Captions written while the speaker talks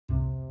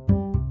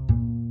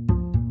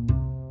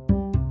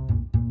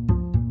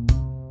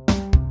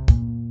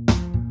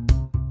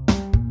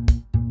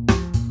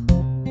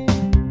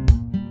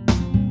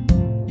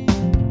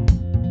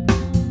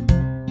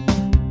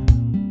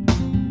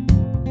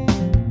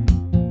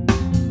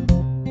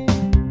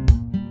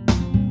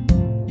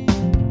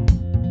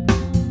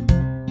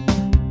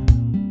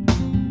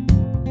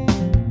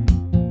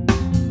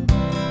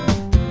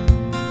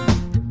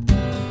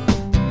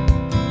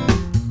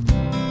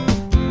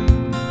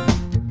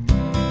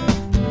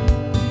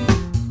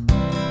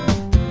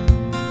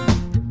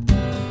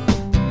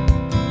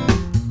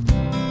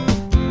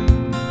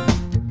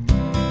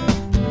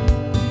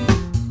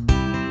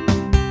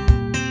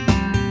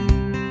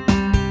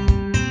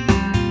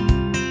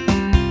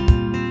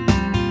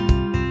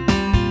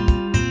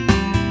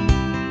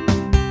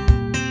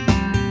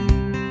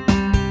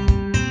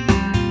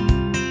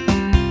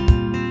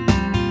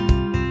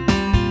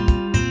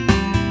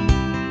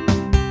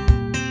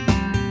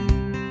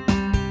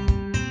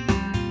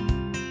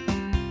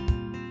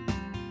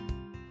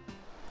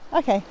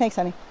Okay, thanks,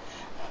 honey.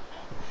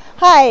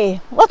 Hi,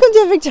 welcome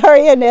to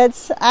Victoria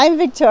Knits. I'm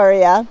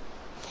Victoria.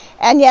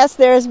 And yes,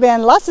 there's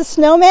been lots of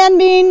snowmen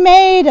being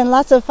made and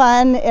lots of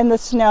fun in the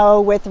snow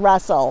with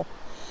Russell.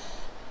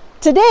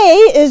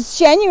 Today is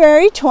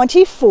January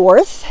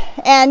 24th,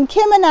 and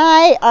Kim and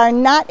I are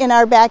not in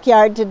our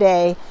backyard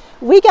today.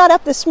 We got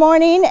up this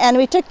morning and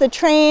we took the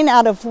train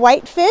out of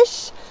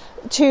Whitefish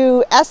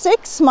to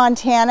Essex,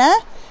 Montana,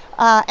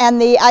 and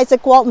the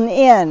Izaak Walton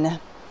Inn.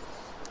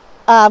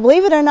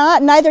 Believe it or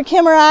not, neither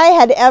Kim or I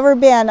had ever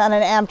been on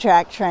an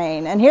Amtrak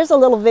train. And here's a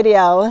little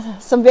video,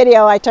 some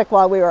video I took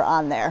while we were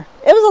on there.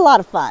 It was a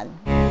lot of fun.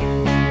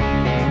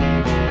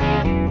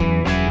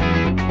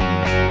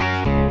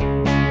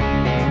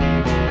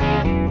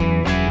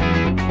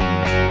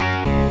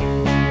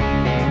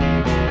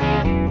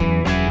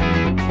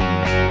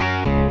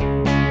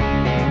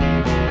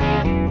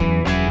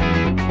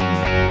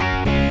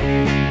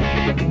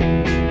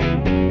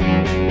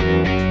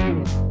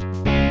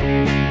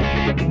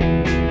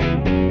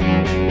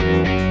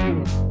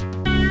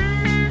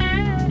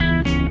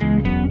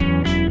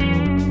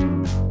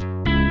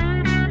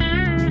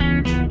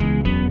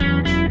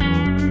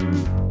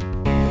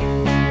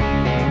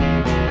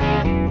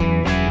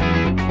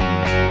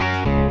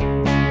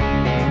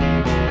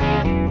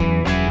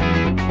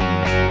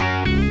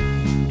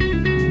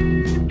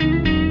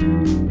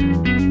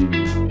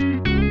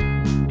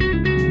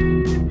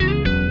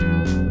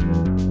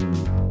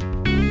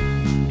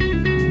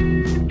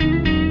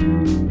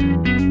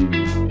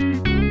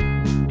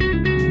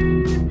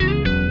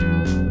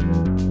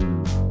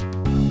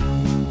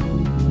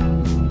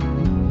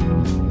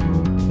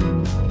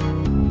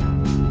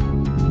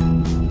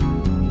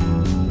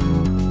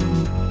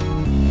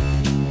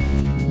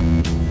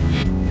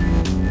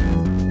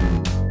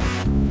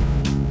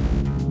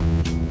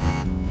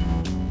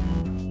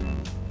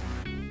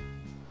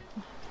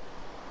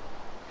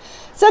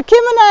 So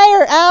Kim and I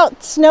are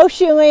out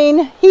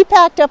snowshoeing. He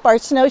packed up our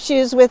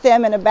snowshoes with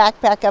him in a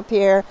backpack up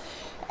here,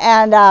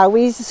 and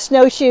we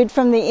snowshoed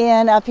from the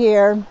inn up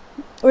here.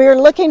 We were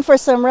looking for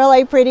some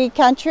really pretty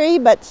country,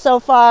 but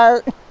so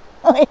far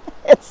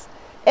it's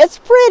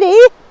pretty.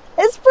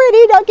 It's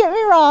pretty, don't get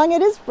me wrong,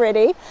 it is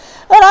pretty.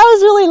 But I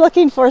was really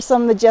looking for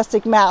some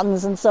majestic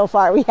mountains, and so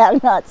far we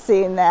have not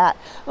seen that.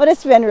 But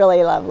it's been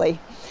really lovely.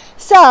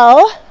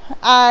 So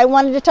I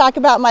wanted to talk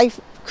about my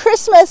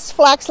Christmas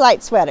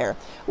flaxlight sweater,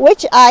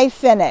 which I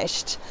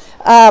finished.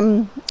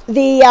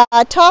 The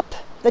top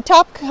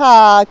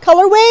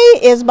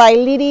colorway is by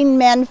Leading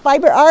Men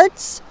Fiber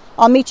Arts.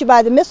 I'll Meet You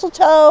by the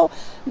Mistletoe.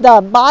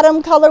 The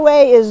bottom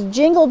colorway is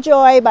Jingle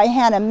Joy by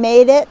Hannah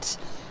Made It.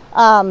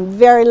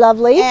 Very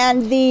lovely.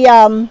 And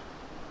the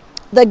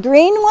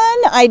green one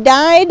I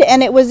dyed,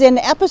 and it was in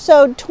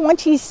episode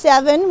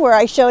 27 where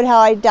I showed how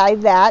I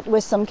dyed that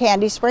with some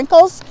candy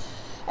sprinkles.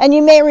 And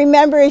you may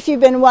remember, if you've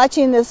been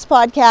watching this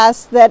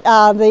podcast, that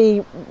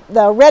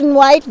the red and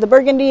white, the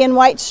burgundy and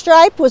white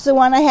stripe was the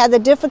one I had the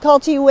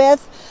difficulty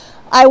with.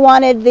 I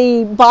wanted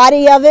the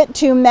body of it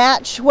to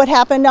match what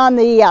happened on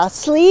the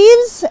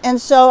sleeves, and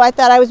so I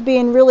thought I was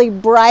being really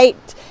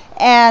bright,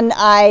 and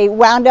I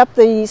wound up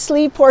the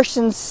sleeve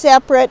portion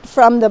separate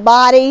from the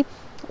body.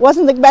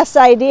 Wasn't the best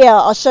idea.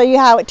 I'll show you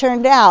how it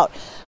turned out.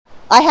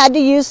 I had to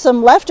use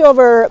some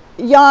leftover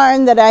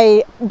yarn that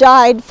I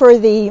dyed for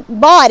the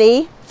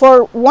body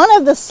for one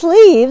of the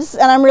sleeves,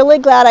 and I'm really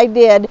glad I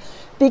did,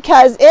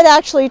 because it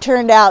actually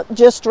turned out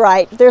just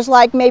right. There's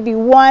like maybe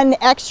one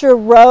extra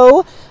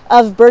row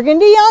of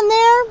burgundy on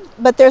there,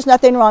 but there's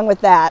nothing wrong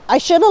with that. I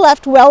should have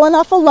left well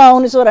enough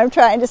alone, is what I'm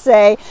trying to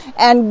say,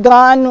 and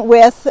gone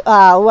with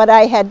what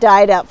I had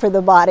dyed up for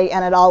the body,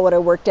 and it all would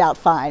have worked out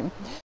fine.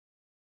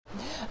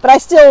 But I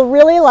still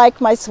really like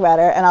my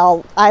sweater, and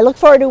I look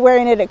forward to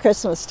wearing it at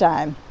Christmas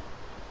time.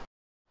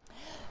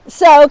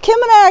 So Kim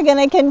and I are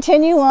going to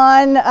continue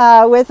on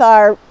with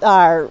our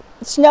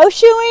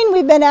snowshoeing.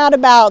 We've been out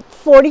about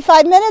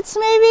 45 minutes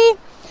maybe.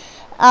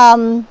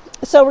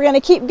 So we're going to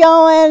keep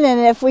going,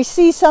 and if we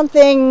see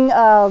something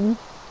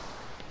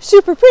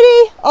super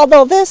pretty,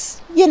 although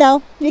this, you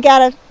know, you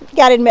gotta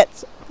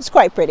admit, it's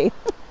quite pretty.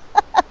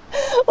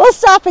 We'll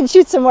stop and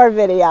shoot some more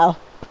video.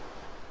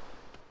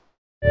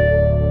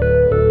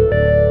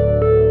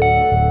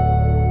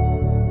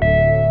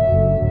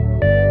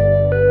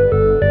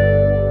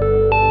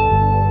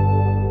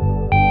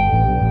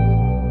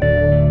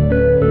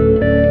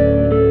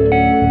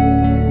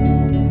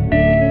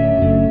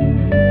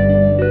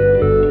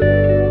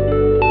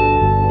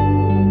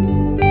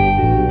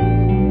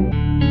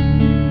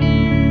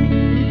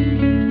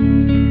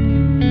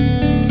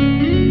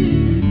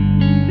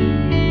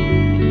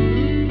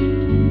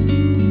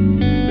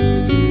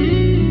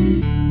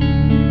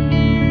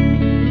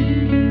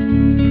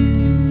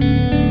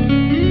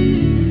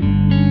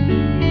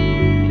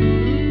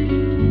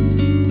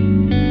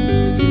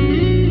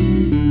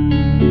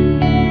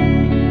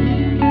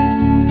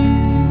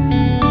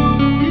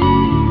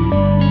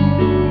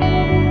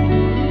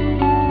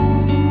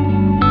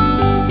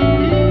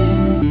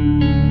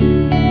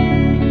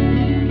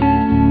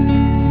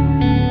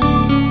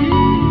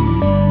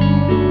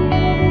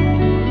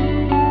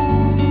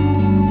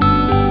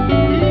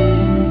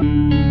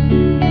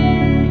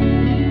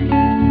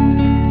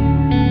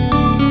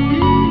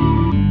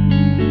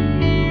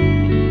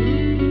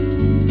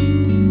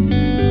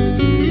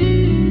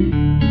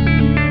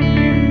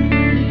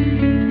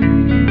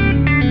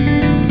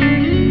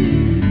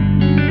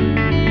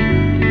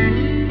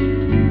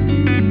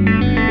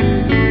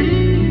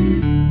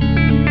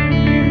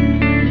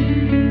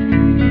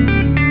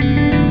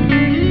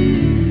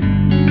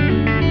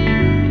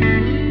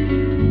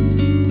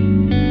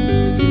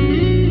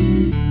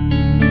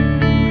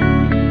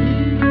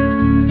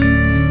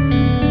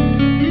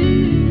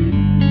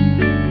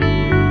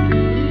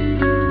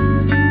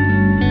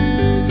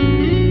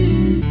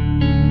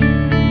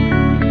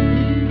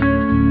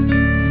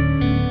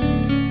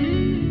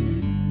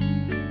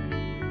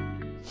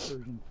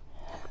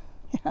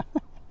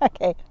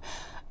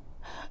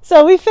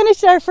 So we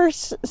finished our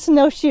first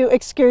snowshoe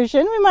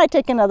excursion. We might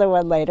take another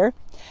one later.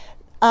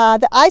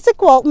 The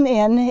Izaak Walton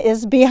Inn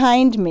is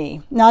behind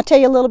me. Now I'll tell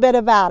you a little bit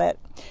about it.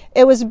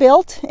 It was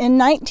built in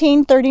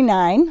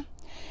 1939,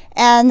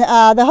 and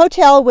the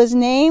hotel was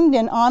named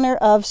in honor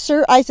of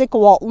Sir Izaak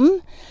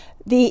Walton,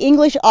 the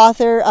English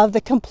author of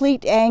The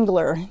Complete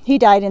Angler. He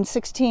died in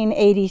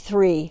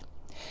 1683.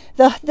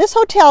 This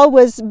hotel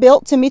was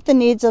built to meet the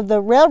needs of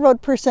the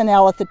railroad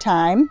personnel at the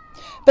time,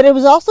 but it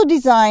was also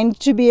designed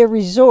to be a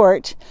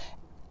resort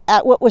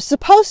at what was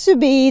supposed to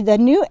be the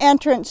new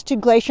entrance to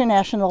Glacier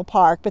National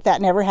Park, but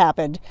that never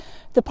happened.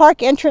 The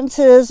park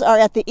entrances are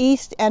at the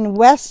east and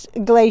west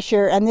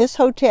glacier, and this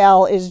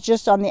hotel is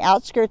just on the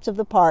outskirts of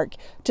the park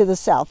to the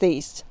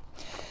southeast.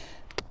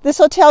 This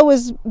hotel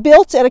was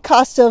built at a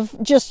cost of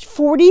just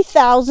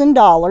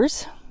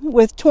 $40,000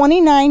 with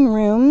 29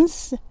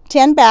 rooms,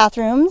 10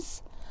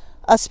 bathrooms,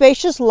 a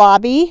spacious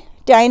lobby,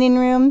 dining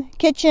room,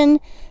 kitchen,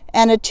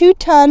 and a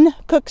 2-ton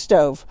cook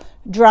stove,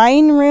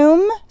 drying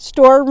room,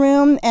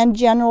 storeroom, and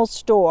general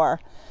store.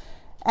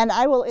 And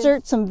I will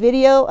insert some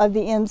video of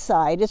the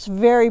inside. It's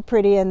very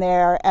pretty in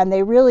there, and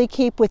they really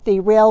keep with the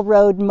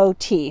railroad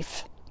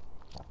motif.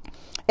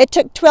 It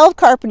took 12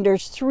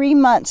 carpenters 3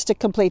 months to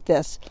complete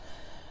this.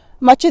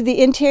 Much of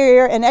the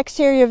interior and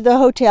exterior of the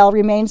hotel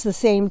remains the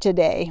same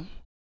today.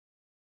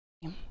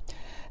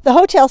 The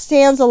hotel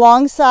stands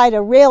alongside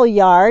a rail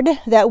yard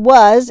that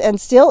was, and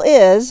still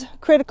is,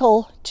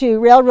 critical to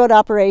railroad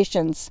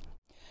operations.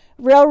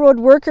 Railroad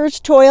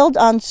workers toiled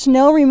on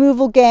snow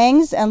removal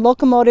gangs and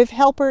locomotive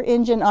helper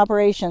engine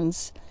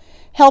operations.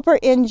 Helper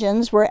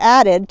engines were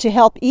added to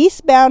help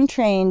eastbound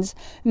trains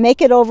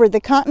make it over the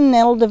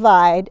Continental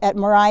Divide at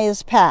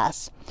Marias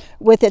Pass,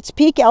 with its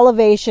peak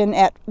elevation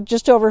at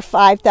just over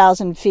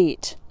 5,000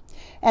 feet.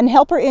 And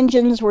helper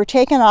engines were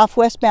taken off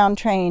westbound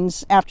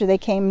trains after they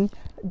came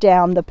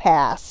down the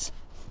pass.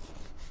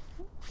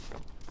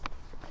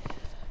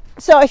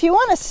 So if you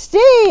want to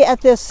stay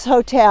at this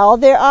hotel,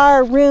 there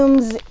are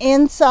rooms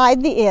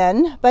inside the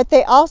inn, but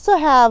they also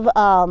have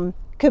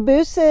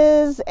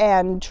cabooses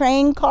and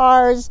train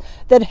cars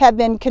that have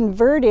been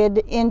converted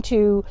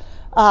into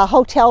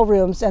hotel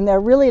rooms, and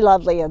they're really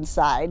lovely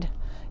inside.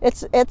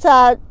 It's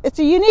a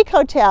unique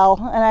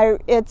hotel,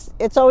 and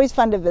it's always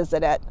fun to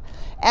visit it.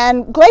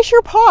 And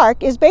Glacier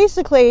Park is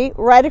basically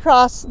right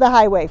across the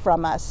highway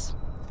from us.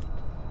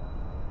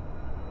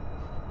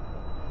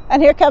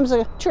 And here comes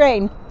a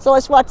train, so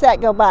let's watch that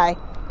go by.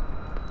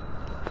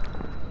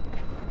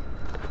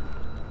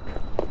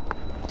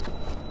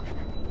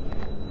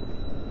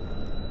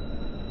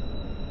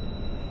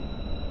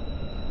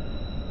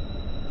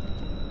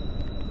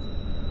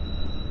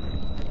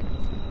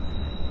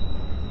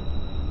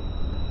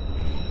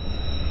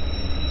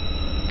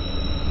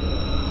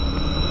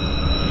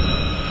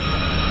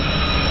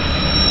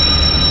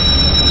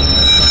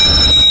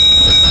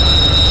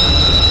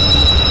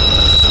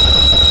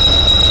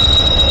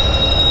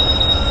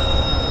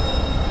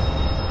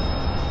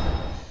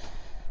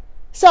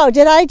 So,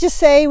 did I just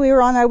say we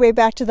were on our way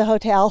back to the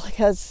hotel?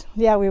 Because,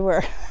 yeah, we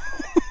were.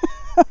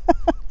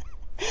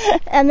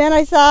 And then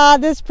I saw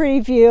this pretty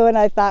view, and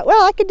I thought,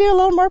 well, I could do a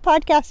little more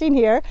podcasting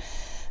here.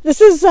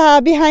 This is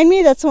behind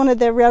me. That's one of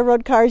the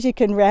railroad cars you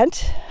can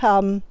rent.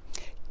 Kim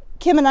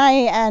and I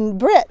and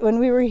Britt, when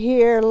we were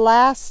here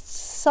last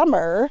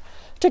summer,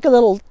 took a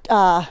little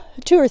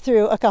tour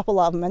through a couple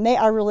of them, and they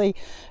are really,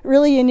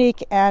 really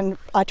unique and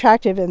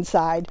attractive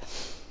inside.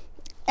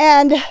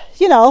 And,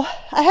 you know,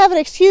 I have an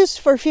excuse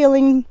for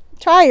feeling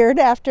tired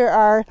after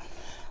our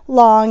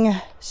long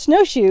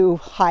snowshoe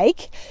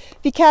hike,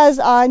 because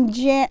on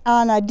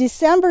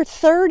December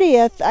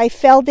 30th, I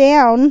fell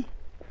down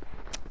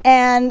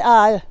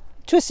and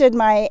twisted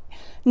my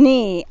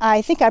knee.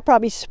 I think I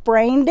probably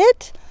sprained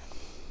it.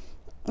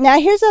 Now,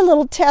 here's a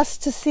little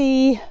test to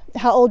see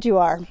how old you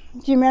are.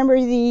 Do you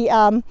remember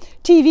the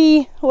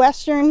TV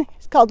Western?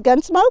 It's called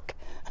Gunsmoke.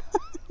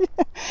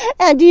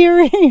 And do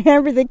you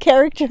remember the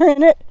character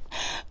in it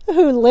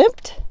who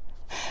limped?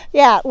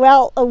 Yeah,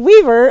 well,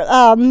 Weaver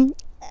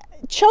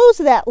chose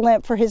that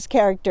limp for his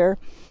character,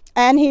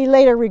 and he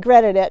later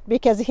regretted it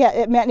because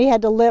it meant he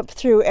had to limp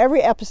through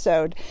every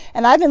episode.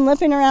 And I've been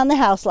limping around the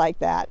house like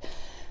that.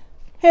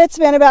 It's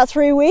been about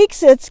 3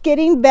 weeks. It's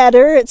getting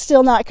better. It's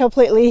still not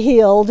completely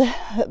healed,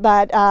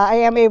 but I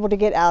am able to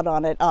get out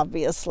on it,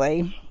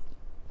 obviously.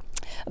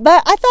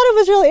 But I thought it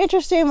was really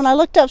interesting when I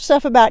looked up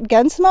stuff about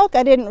Gunsmoke.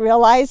 I didn't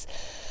realize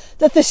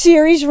that the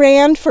series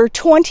ran for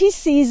 20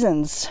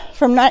 seasons,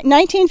 from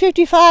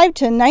 1955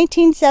 to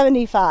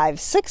 1975,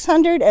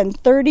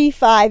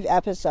 635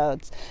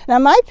 episodes. Now,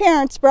 my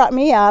parents brought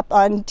me up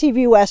on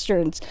TV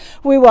Westerns.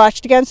 We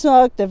watched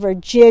Gunsmoke, The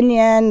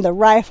Virginian, The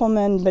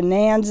Rifleman,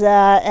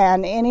 Bonanza,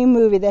 and any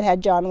movie that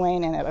had John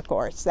Wayne in it, of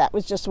course. That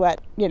was just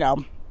what,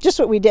 just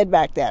what we did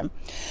back then.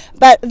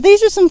 But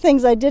these are some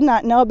things I did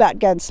not know about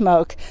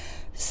Gunsmoke.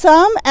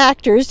 Some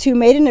actors who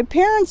made an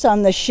appearance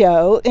on the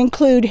show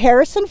include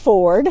Harrison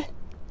Ford,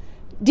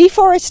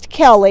 DeForest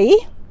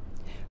Kelley,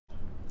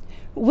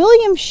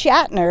 William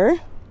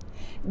Shatner,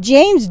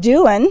 James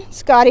Doohan,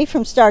 Scotty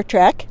from Star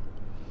Trek,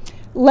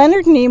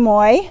 Leonard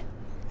Nimoy.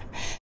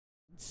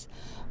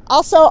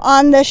 Also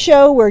on the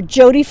show were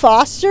Jodie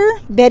Foster,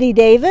 Betty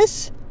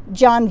Davis,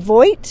 John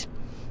Voight,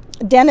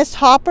 Dennis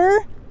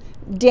Hopper,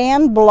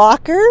 Dan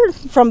Blocker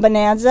from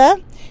Bonanza,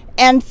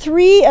 and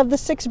 3 of the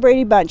 6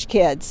 Brady Bunch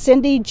kids,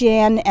 Cindy,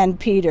 Jan, and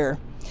Peter.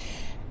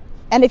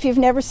 And if you've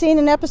never seen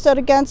an episode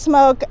of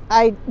Gunsmoke,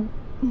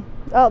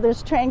 oh,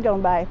 there's a train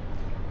going by.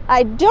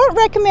 I don't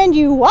recommend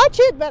you watch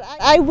it, but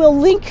I will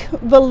link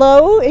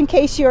below in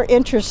case you're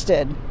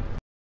interested.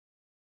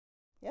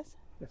 Yes?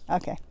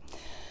 Okay.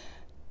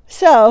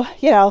 So,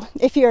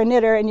 if you're a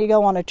knitter and you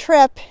go on a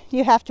trip,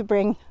 you have to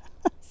bring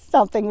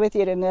something with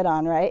you to knit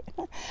on, right?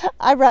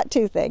 I brought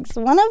 2 things.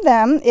 One of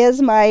them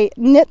is my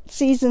knit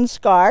season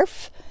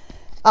scarf.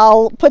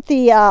 I'll put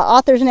the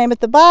author's name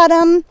at the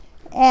bottom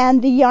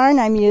and the yarn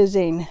I'm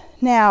using.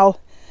 Now,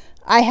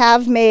 I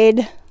have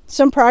made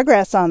some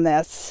progress on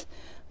this,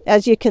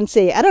 as you can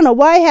see. I don't know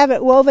why I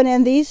haven't woven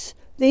in these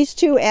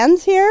 2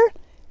 ends here,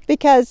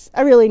 because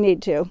I really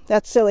need to.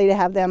 That's silly to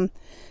have them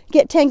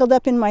get tangled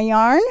up in my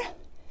yarn.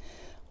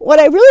 What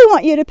I really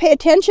want you to pay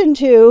attention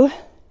to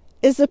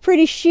is the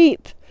pretty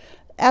sheep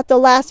at the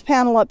last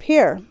panel up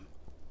here.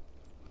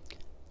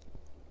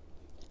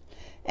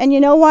 And you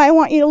know why I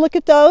want you to look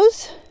at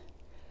those?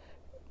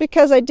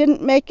 Because I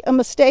didn't make a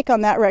mistake on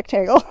that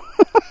rectangle.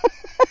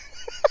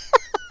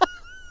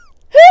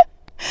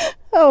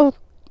 Oh,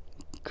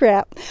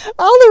 crap.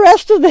 All the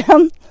rest of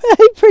them,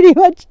 I pretty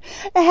much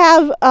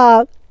have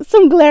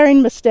some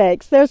glaring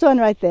mistakes. There's one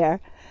right there.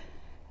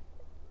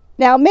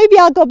 Now, maybe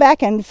I'll go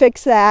back and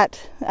fix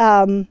that.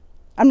 I'm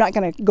not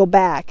going to go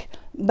back.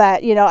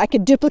 But, I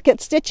could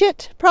duplicate stitch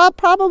it,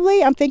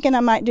 probably. I'm thinking I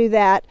might do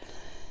that.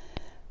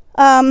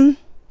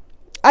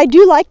 I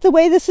do like the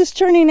way this is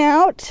turning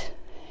out,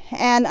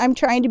 and I'm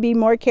trying to be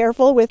more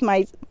careful with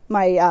my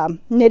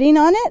knitting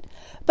on it.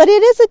 But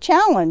it is a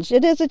challenge.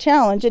 It is a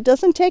challenge. It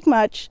doesn't take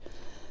much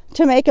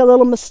to make a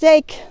little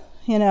mistake,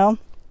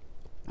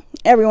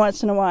 every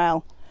once in a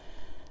while.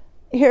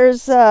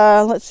 Here's,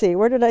 let's see,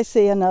 where did I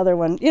see another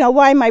one?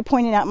 Why am I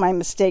pointing out my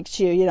mistakes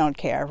to you? You don't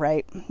care,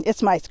 right?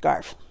 It's my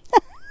scarf.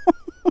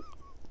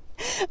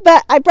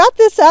 But I brought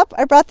this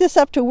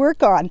up to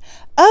work on.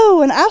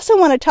 Oh, and I also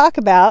want to talk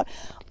about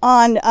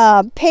on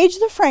Paige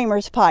the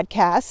Framer's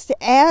podcast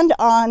and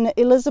on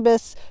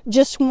Elizabeth's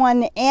Just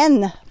One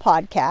N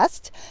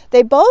podcast.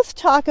 They both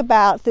talk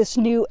about this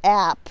new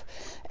app.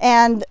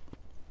 And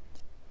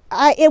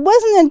it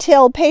wasn't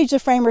until Paige the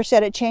Framer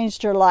said it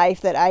changed her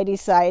life that I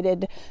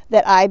decided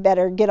that I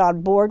better get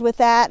on board with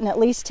that and at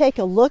least take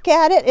a look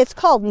at it. It's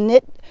called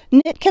Knit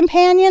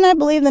Companion, I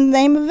believe the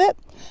name of it.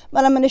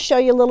 But I'm going to show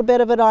you a little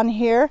bit of it on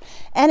here.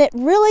 And it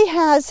really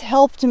has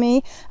helped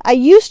me. I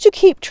used to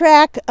keep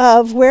track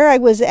of where I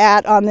was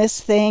at on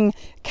this thing,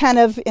 kind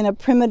of in a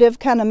primitive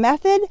kind of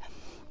method.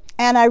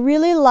 And I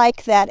really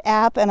like that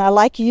app, and I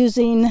like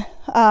using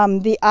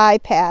the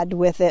iPad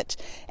with it.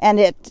 And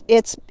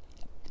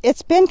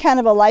it's been kind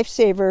of a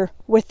lifesaver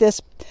with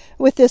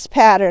this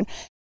pattern.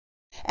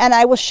 And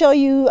I will show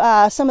you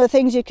some of the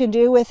things you can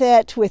do with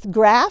it with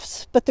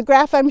graphs, but the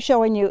graph I'm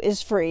showing you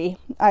is free.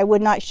 I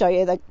would not show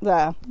you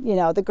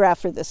the graph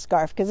for this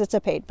scarf because it's a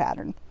paid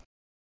pattern.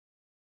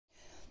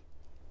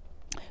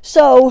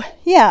 So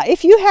yeah,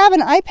 if you have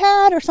an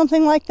iPad or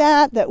something like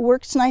that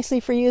works nicely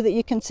for you, that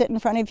you can sit in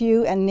front of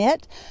you and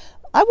knit,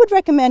 I would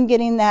recommend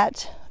getting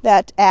that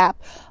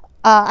app.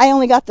 I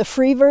only got the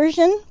free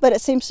version, but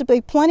it seems to be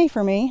plenty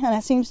for me, and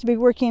it seems to be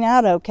working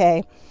out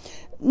okay.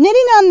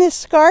 Knitting on this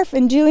scarf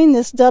and doing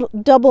this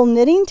double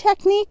knitting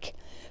technique,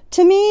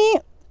 to me,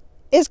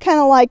 is kind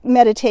of like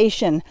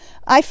meditation.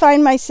 I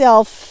find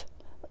myself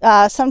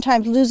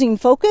sometimes losing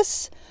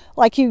focus,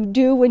 like you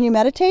do when you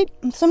meditate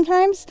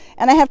sometimes,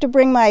 and I have to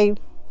bring my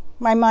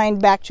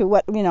mind back to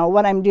what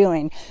I'm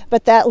doing.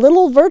 But that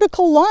little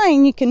vertical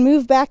line you can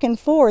move back and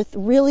forth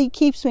really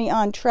keeps me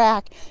on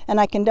track, and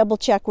I can double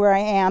check where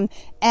I am,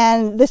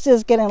 and this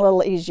is getting a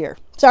little easier.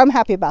 So I'm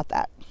happy about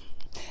that.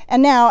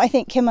 And now I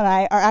think Kim and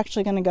I are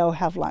actually going to go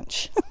have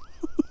lunch.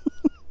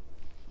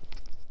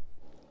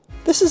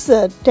 This is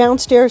the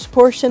downstairs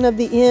portion of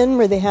the inn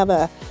where they have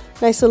a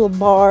nice little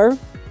bar.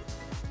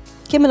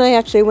 Kim and I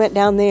actually went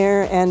down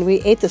there and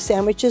we ate the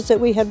sandwiches that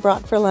we had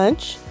brought for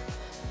lunch.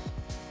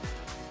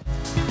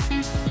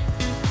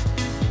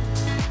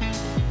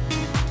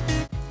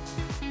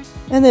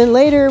 And then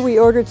later we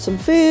ordered some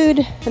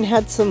food and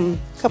had some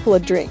couple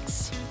of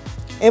drinks.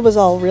 It was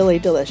all really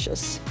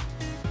delicious.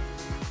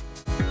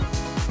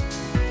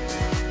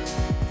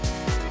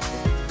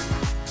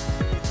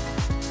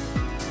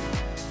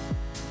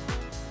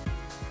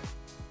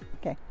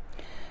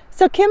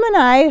 So Kim and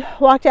I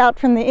walked out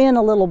from the inn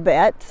a little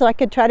bit so I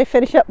could try to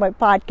finish up my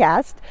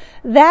podcast.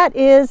 That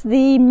is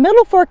the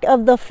middle fork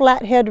of the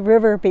Flathead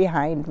River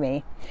behind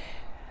me.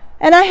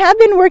 And I have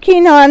been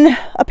working on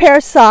a pair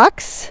of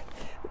socks.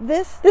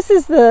 This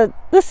is the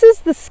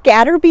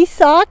Scatterbee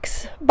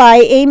socks by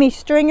Amy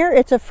Stringer.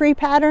 It's a free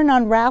pattern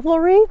on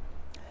Ravelry.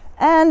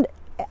 And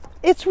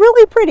it's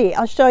really pretty.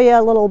 I'll show you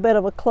a little bit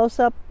of a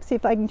close-up, see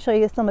if I can show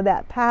you some of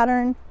that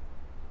pattern.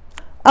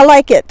 I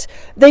like it.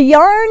 The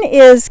yarn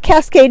is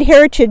Cascade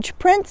Heritage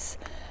Prints,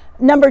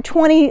 number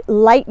 20,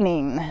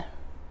 Lightning.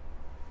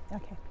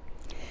 Okay.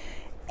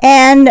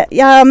 And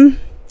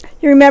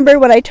you remember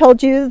when I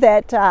told you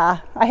that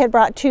I had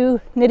brought 2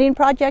 knitting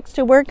projects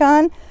to work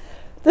on?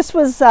 This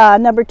was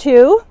number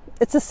 2.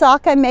 It's a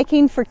sock I'm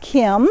making for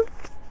Kim.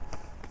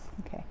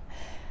 Okay.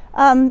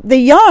 The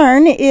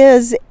yarn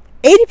is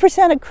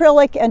 80%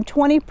 acrylic and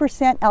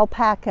 20%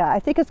 alpaca. I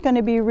think it's going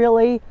to be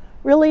really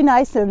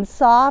nice and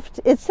soft.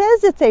 It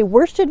says it's a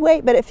worsted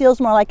weight, but it feels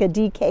more like a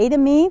DK to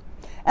me.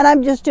 And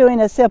I'm just doing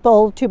a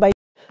simple 2x2.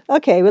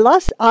 Okay, we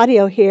lost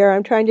audio here.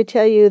 I'm trying to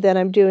tell you that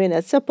I'm doing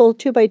a simple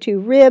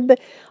 2x2 rib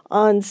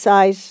on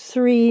size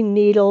 3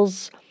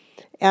 needles.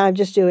 And I'm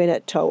just doing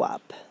it toe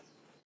up.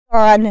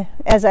 On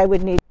as I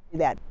would need to do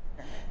that.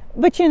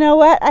 But you know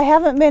what? I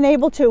haven't been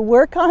able to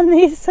work on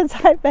these since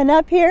I've been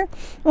up here.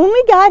 When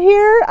we got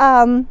here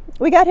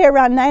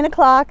around 9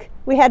 o'clock.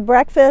 We had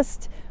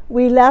breakfast.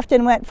 We left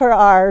and went for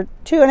our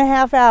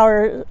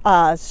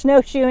 2.5-hour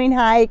snowshoeing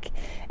hike.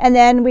 And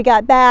then we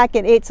got back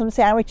and ate some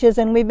sandwiches,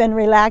 and we've been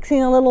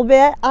relaxing a little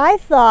bit. I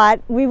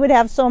thought we would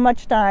have so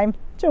much time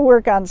to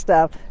work on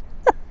stuff.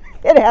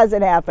 It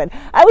hasn't happened.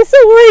 I was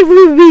so worried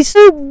we would be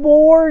so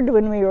bored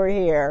when we were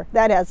here.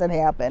 That hasn't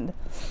happened.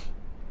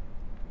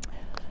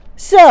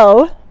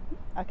 So,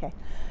 okay.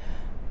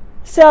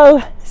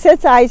 So,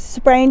 since I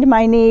sprained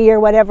my knee or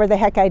whatever the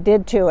heck I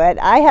did to it,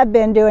 I have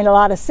been doing a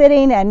lot of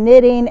sitting and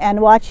knitting and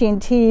watching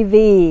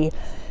TV.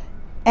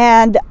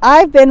 And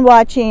I've been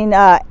watching,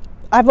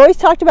 I've always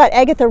talked about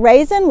Agatha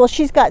Raisin. Well,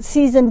 she's got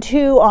season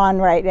 2 on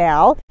right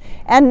now.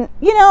 And,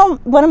 you know,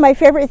 one of my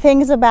favorite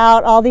things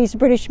about all these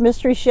British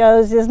mystery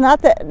shows is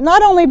not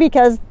only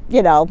because,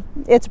 you know,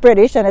 it's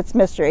British and it's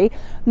mystery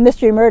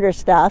murder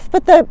stuff,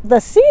 but the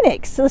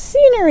scenics, the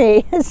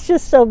scenery is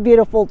just so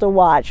beautiful to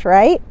watch,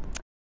 right?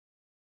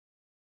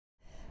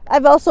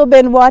 I've also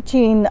been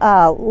watching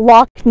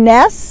Loch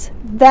Ness.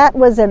 That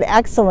was an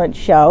excellent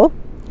show.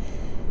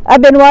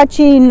 I've been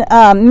watching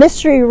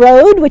Mystery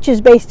Road, which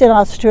is based in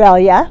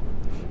Australia.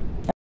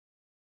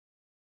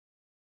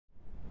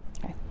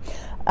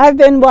 I've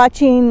been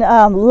watching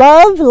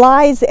Love,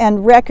 Lies,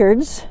 and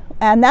Records,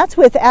 and that's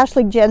with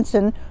Ashley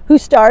Jensen, who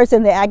stars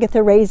in the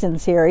Agatha Raisin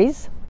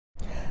series.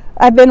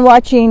 I've been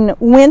watching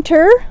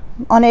Winter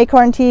on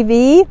Acorn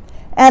TV,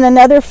 and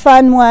another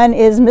fun one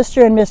is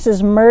Mr. and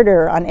Mrs.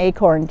 Murder on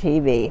Acorn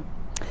TV.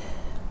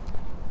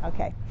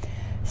 Okay.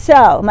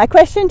 So, my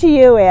question to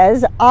you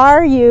is,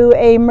 are you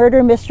a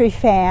murder mystery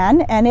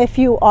fan? And if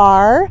you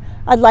are,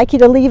 I'd like you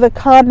to leave a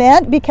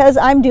comment because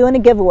I'm doing a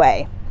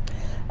giveaway.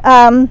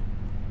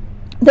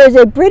 There's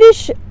a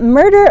British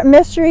murder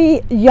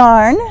mystery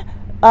yarn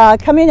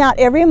coming out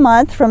every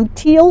month from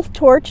Teal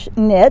Torch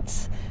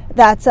Knits.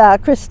 That's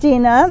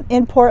Christina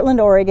in Portland,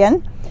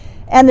 Oregon.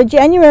 And the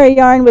January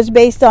yarn was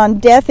based on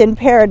Death in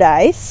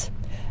Paradise.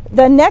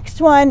 The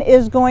next one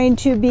is going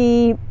to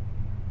be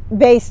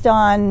based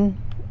on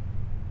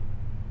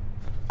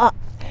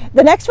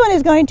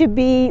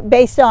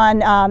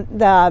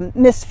the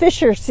Miss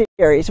Fisher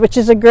series, which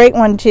is a great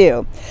one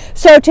too.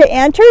 So to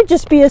enter,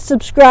 just be a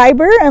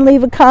subscriber and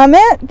leave a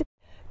comment.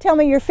 Tell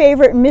me your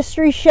favorite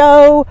mystery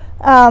show.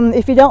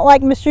 If you don't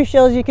like mystery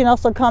shows, you can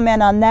also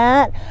comment on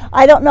that.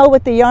 I don't know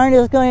what the yarn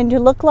is going to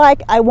look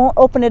like. I won't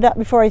open it up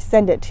before I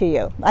send it to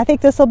you. I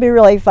think this will be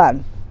really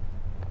fun.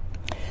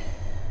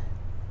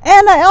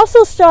 And I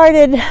also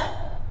started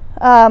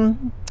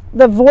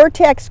the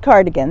Vortex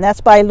cardigan.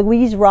 That's by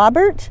Louise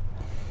Robert.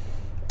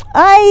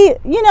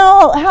 You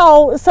know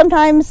how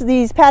sometimes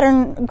these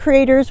pattern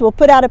creators will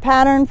put out a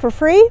pattern for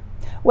free?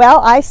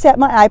 Well, I set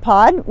my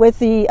iPod with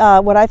the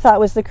what I thought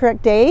was the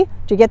correct day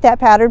to get that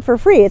pattern for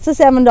free. It's a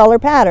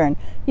 $7 pattern.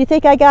 You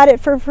think I got it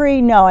for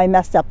free? No, I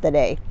messed up the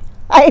day.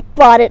 I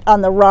bought it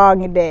on the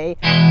wrong day.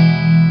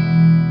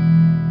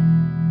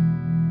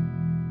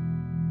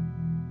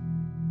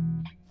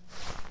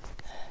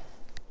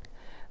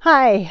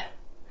 Hi.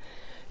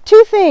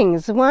 2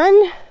 things.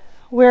 One,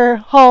 we're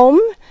home.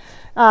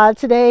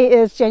 Today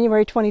is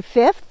January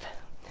 25th,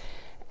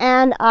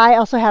 and I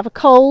also have a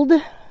cold.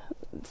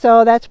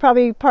 So that's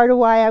probably part of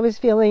why I was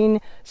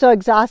feeling so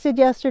exhausted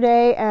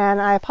yesterday,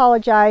 and I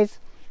apologize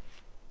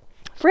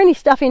for any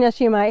stuffiness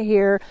you might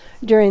hear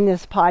during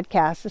this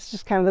podcast. It's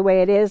just kind of the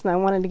way it is, and I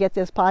wanted to get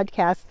this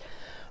podcast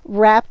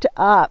wrapped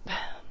up.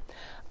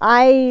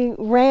 I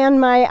ran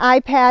my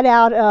iPad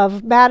out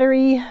of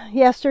battery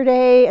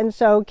yesterday, and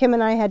so Kim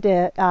and I had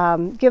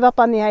to give up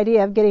on the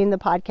idea of getting the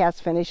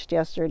podcast finished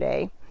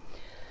yesterday.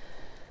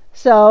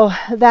 So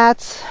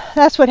that's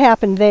what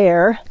happened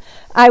there.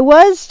 I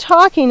was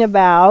talking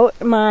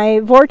about my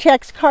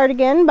Vortex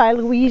cardigan by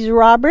Louise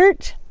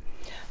Robert.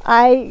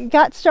 I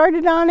got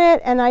started on it,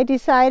 and I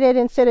decided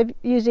instead of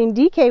using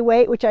DK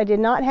weight, which I did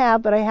not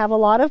have, but I have a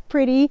lot of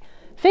pretty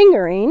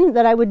fingering,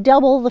 that I would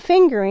double the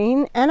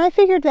fingering, and I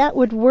figured that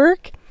would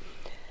work.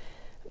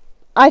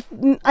 I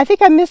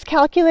think I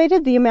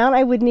miscalculated the amount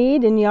I would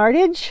need in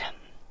yardage.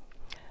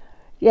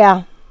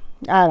 Yeah,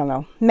 I don't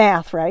know.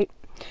 Math, right?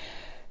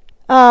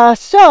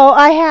 So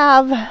I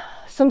have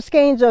some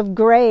skeins of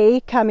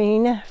gray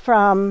coming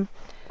from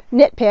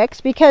Knit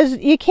Picks, because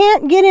you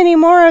can't get any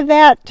more of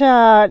that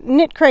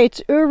Knit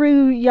Crate's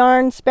Uru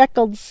yarn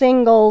speckled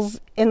singles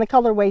in the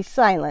colorway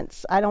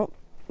Silence. I don't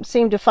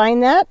seem to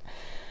find that.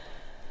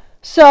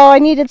 So I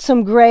needed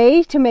some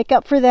gray to make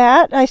up for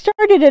that. I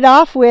started it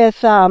off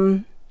with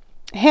Hannah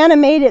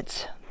Made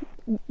It's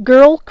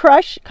Girl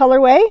Crush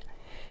colorway,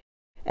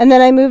 and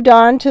then I moved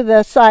on to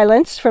the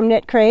Silence from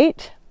Knit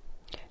Crate,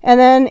 and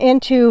then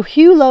into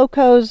Hugh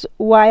Loco's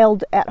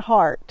Wild at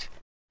Heart.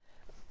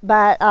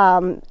 But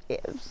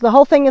the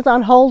whole thing is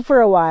on hold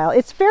for a while.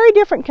 It's very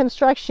different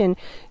construction.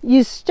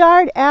 You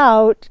start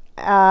out,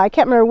 I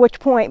can't remember which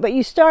point, but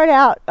you start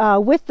out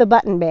with the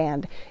button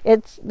band.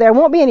 There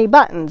won't be any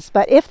buttons,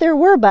 but if there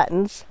were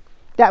buttons,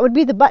 that would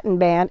be the button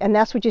band, and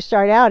that's what you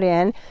start out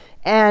in.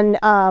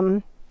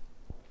 And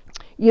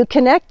you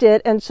connect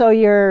it, and so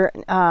you're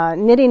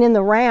knitting in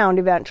the round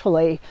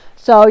eventually.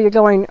 So you're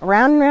going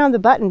round and round the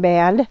button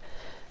band,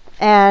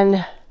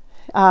 and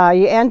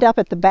you end up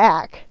at the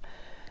back.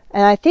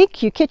 And I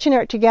think you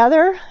Kitchener it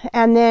together,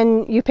 and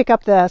then you pick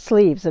up the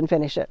sleeves and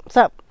finish it.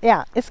 So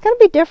yeah, it's going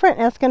to be different,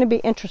 and it's going to be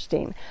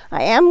interesting.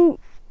 I am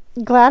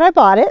glad I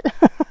bought it.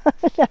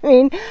 I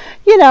mean,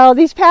 you know,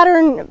 these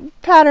pattern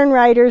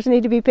writers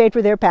need to be paid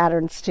for their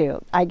patterns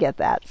too. I get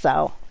that.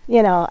 So,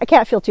 you know, I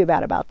can't feel too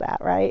bad about that,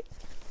 right?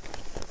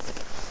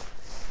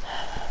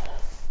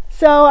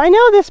 So I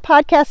know this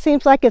podcast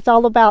seems like it's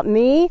all about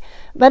me,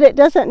 but it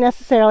doesn't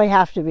necessarily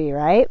have to be,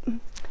 right?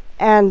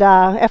 And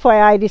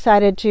FYI, I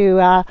decided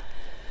to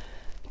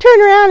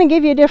turn around and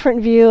give you a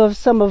different view of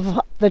some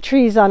of the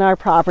trees on our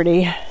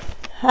property.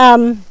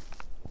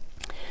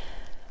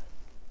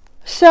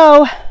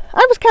 So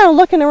I was kind of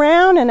looking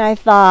around, and I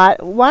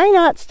thought, why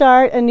not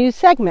start a new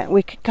segment?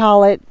 We could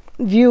call it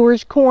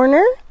Viewer's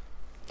Corner,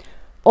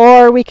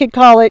 or we could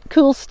call it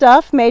Cool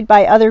Stuff Made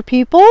by Other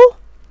People,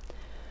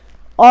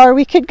 or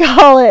we could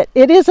call it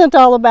It Isn't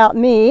All About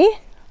Me.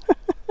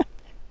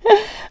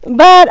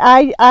 But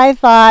I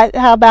thought,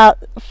 how about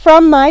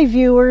From My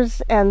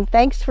Viewers and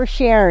Thanks for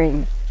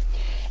Sharing.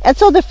 And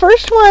so the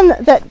first one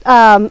that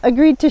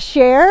agreed to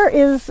share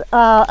is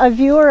a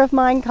viewer of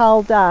mine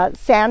called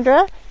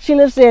Sandra. She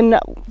lives in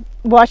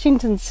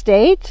Washington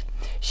State.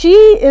 She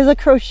is a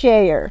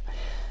crocheter.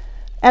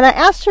 And I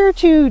asked her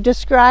to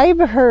describe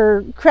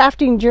her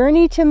crafting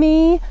journey to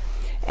me,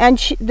 and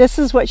this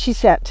is what she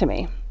sent to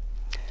me.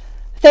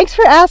 Thanks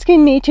for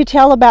asking me to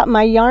tell about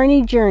my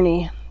yarny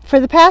journey. For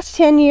the past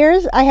 10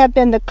 years, I have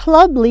been the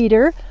club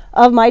leader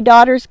of my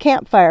daughter's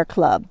campfire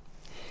club.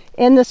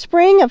 In the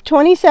spring of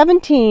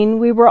 2017,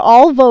 we were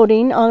all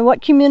voting on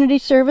what community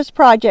service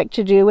project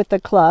to do with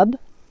the club,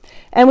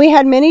 and we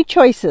had many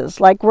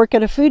choices, like work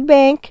at a food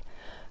bank,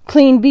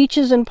 clean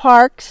beaches and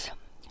parks,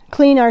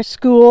 clean our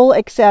school,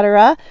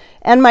 etc.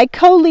 And my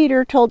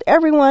co-leader told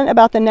everyone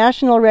about the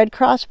National Red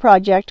Cross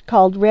project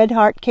called Red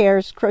Heart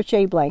Cares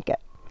Crochet Blanket.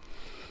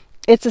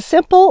 It's a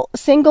simple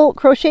single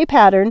crochet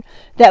pattern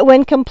that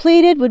when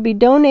completed would be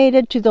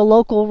donated to the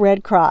local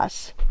Red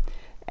Cross.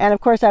 And of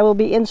course I will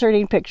be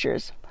inserting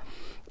pictures.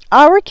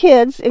 Our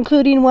kids,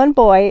 including one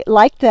boy,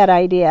 liked that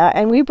idea,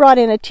 and we brought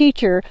in a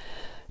teacher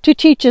to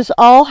teach us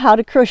all how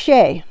to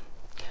crochet.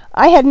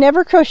 I had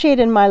never crocheted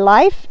in my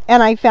life,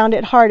 and I found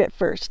it hard at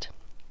first.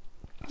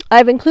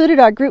 I've included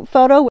our group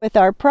photo with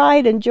our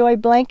Pride and Joy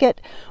blanket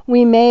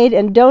we made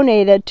and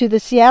donated to the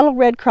Seattle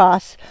Red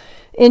Cross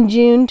in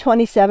June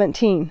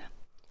 2017.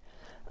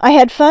 I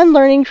had fun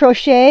learning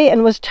crochet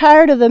and was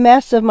tired of the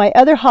mess of my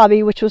other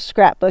hobby, which was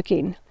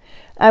scrapbooking.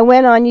 I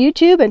went on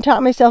YouTube and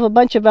taught myself a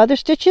bunch of other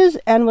stitches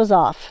and was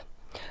off.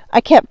 I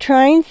kept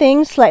trying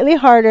things slightly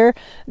harder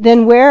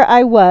than where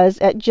I was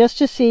at just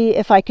to see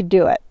if I could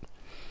do it.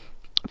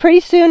 Pretty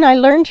soon I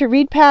learned to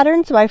read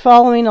patterns by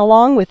following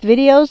along with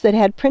videos that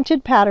had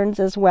printed patterns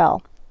as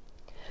well.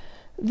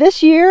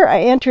 This year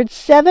I entered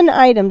 7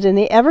 items in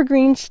the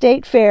Evergreen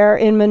State Fair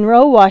in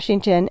Monroe,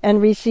 Washington,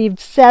 and received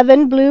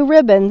 7 blue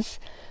ribbons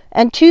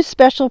and 2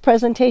 special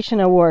presentation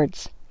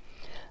awards.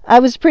 I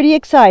was pretty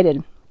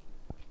excited,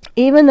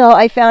 even though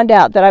I found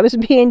out that I was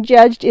being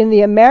judged in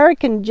the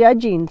American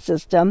judging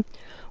system,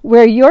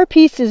 where your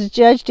piece is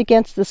judged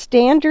against the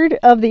standard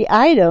of the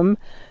item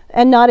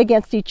and not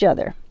against each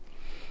other.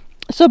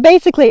 So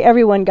basically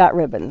everyone got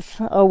ribbons.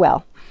 Oh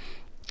well.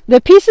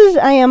 The pieces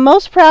I am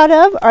most proud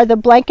of are the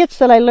blankets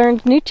that I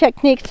learned new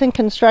techniques in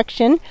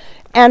construction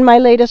and my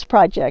latest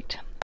project.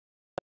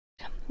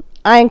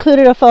 I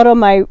included a photo of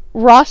my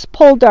Ross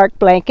Poldark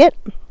blanket,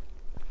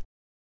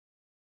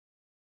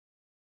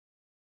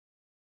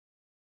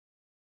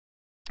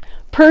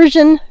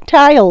 Persian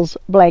tiles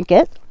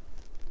blanket,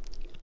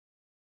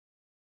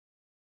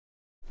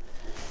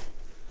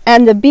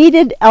 and the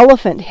beaded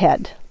elephant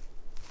head.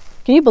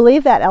 Can you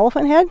believe that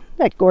elephant head? Isn't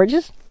that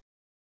gorgeous?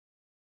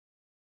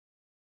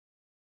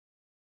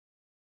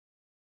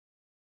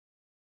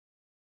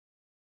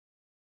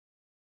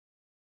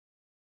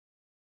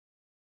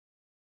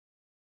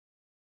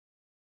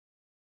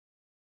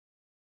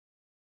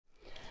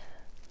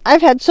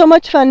 I've had so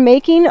much fun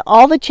making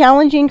all the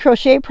challenging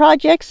crochet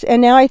projects,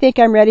 and now I think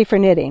I'm ready for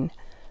knitting.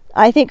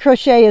 I think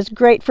crochet is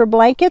great for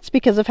blankets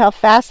because of how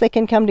fast they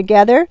can come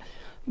together,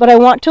 but I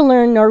want to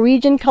learn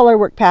Norwegian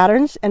colorwork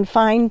patterns and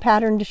fine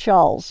patterned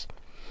shawls.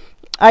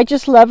 I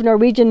just love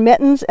Norwegian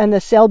mittens and the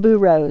Selbu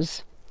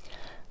rose.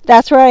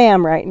 That's where I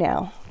am right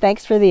now.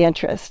 Thanks for the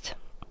interest.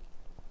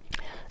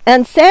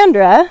 And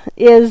Sandra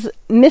is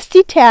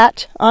Misty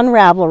Tat on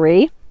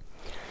Ravelry.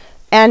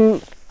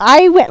 And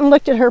I went and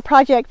looked at her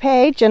project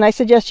page, and I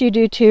suggest you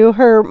do too.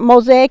 Her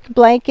mosaic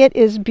blanket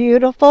is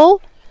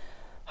beautiful.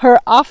 Her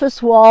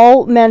office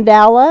wall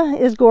mandala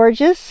is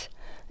gorgeous,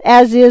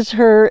 as is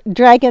her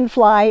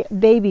dragonfly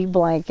baby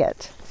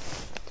blanket.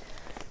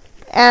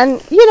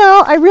 And, you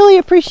know, I really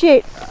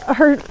appreciate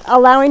her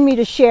allowing me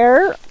to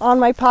share on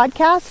my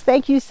podcast.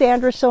 Thank you,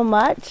 Sandra, so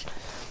much.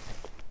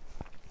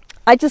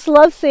 I just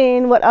love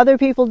seeing what other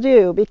people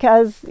do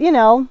because, you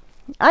know,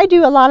 I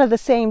do a lot of the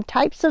same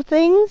types of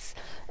things.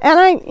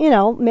 And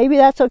maybe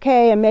that's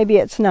okay and maybe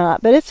it's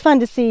not. But it's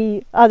fun to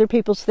see other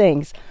people's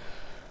things.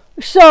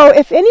 So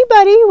if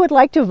anybody would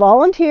like to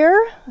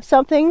volunteer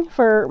something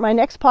for my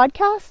next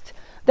podcast,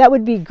 that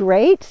would be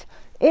great.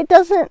 It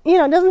doesn't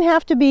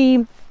have to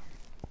be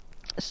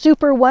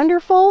super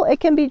wonderful.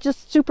 It can be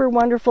just super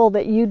wonderful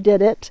that you did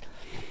it.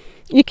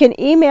 You can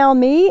email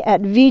me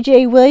at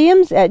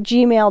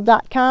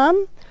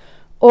vjwilliams@gmail.com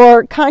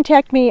or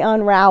contact me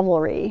on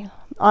Ravelry.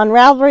 On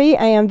Ravelry,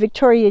 I am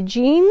Victoria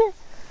Jean.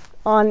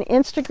 On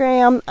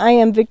Instagram, I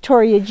am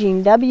Victoria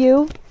Jean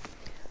W.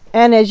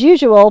 And as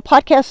usual,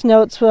 podcast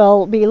notes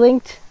will be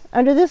linked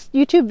under this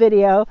YouTube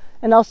video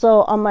and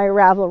also on my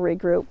Ravelry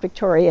group,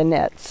 Victoria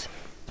Knits.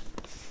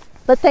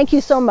 But thank you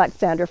so much,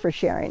 Sandra, for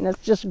sharing.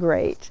 That's just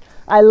great.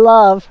 I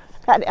love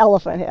that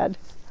elephant head.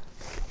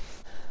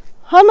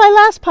 On my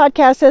last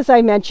podcast, as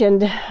I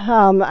mentioned,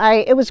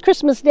 it was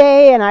Christmas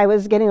Day and I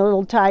was getting a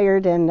little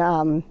tired and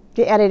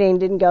the editing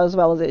didn't go as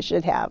well as it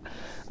should have.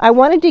 I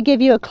wanted to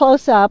give you a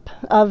close-up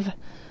of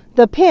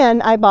the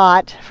pin I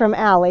bought from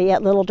Allie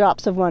at Little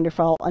Drops of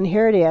Wonderful, and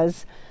here it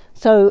is.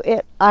 So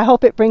I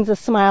hope it brings a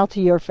smile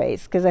to your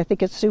face because I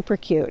think it's super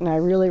cute and I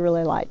really,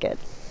 really like it.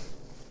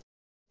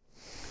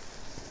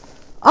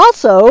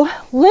 Also,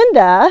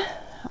 Linda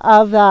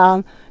of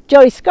the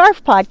Jody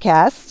Scarf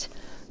podcast,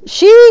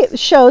 she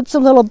showed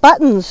some little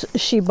buttons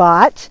she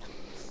bought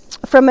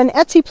from an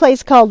Etsy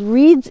place called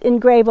Reed's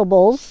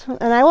Engravables,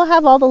 and I will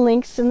have all the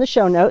links in the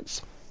show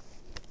notes.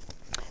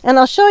 And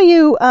I'll show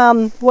you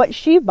what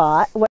she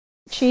bought, what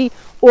she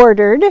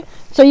ordered,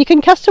 so you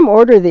can custom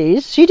order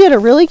these. She did a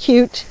really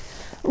cute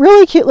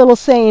little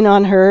saying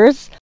on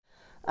hers.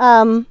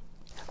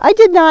 I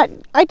did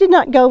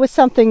not go with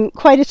something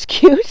quite as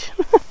cute.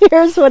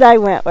 Here's what I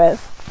went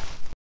with.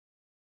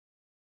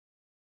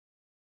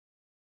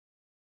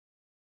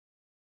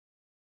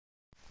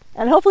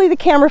 And hopefully the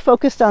camera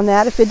focused on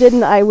that. If it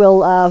didn't, I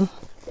will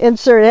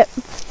insert it.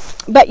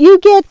 But you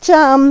get,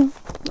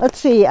 let's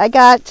see, I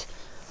got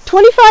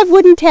 25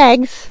 wooden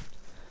tags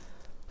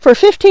for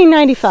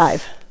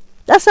 $15.95.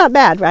 That's not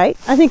bad, right?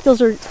 I think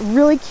those are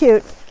really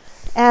cute,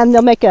 and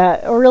they'll make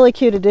a really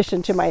cute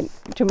addition to my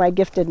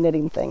gifted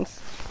knitting things.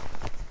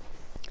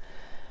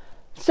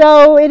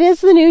 So it is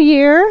the new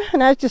year,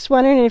 and I was just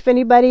wondering if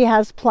anybody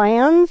has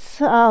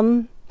plans.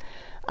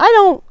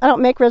 I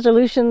don't make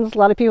resolutions. A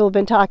lot of people have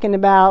been talking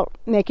about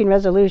making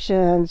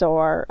resolutions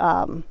or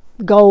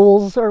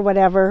goals or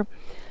whatever.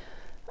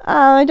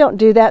 I don't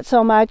do that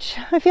so much.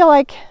 I feel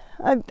like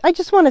I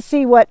just want to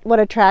see what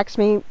attracts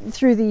me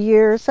through the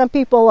year. Some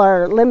people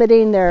are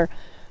limiting their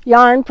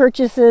yarn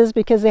purchases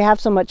because they have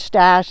so much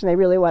stash and they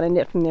really want to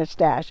knit from their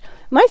stash.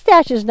 My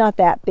stash is not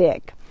that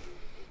big.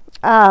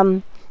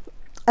 And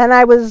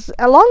I was,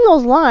 along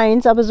those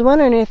lines, I was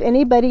wondering if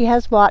anybody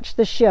has watched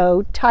the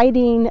show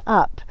Tidying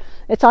Up.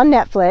 It's on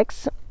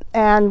Netflix,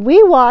 and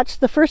we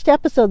watched the first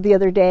episode the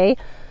other day,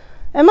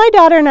 and my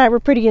daughter and I were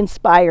pretty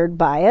inspired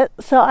by it,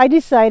 so I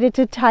decided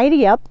to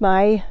tidy up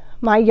my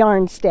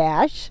yarn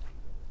stash,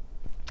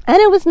 and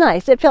it was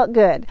nice. It felt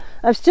good.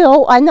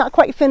 I'm not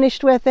quite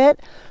finished with it.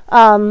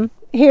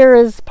 Here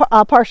is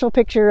a partial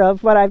picture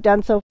of what I've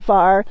done so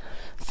far.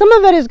 Some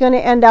of it is going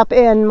to end up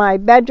in my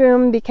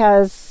bedroom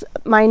because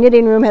my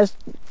knitting room has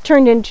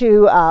turned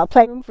into a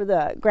playroom for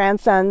the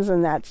grandsons,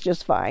 and that's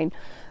just fine.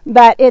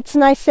 But it's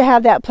nice to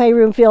have that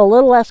playroom feel a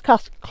little less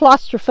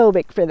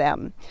claustrophobic for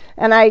them.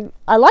 And I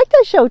like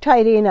that show,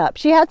 Tidying Up.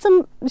 She had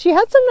some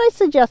nice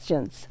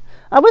suggestions.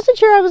 I wasn't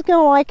sure I was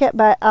going to like it,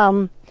 but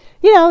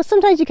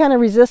sometimes you kind of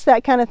resist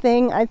that kind of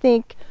thing. I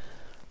think,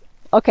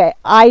 okay,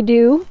 I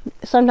do.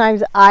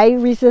 Sometimes I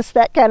resist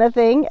that kind of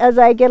thing as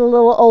I get a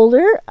little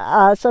older.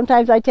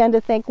 Sometimes I tend to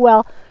think,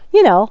 well,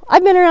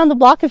 I've been around the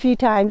block a few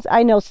times.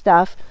 I know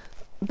stuff,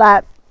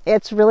 but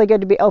it's really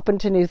good to be open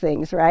to new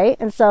things, right?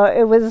 And so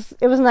it was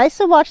nice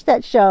to watch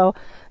that show,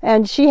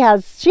 and she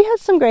has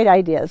some great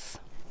ideas.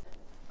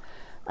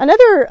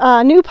 Another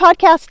new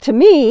podcast to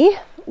me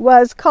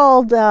was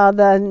called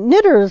the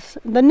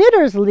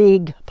Knitters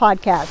League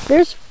podcast.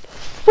 There's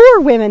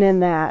 4 women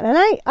in that, and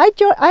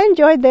I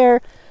enjoyed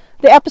the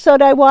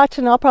episode I watched,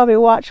 and I'll probably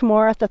watch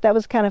more. I thought that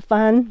was kind of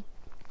fun,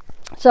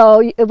 so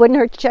it wouldn't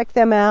hurt to check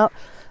them out.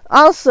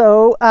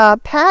 Also,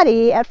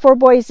 Patty at 4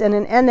 Boys and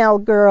an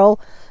NL Girl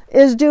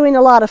is doing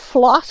a lot of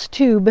floss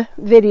tube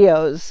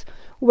videos,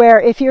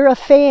 where if you're a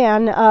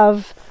fan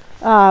of,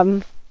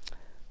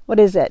 what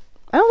is it?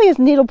 I don't think it's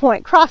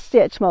needlepoint, cross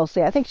stitch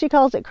mostly. I think she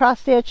calls it cross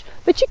stitch,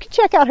 but you can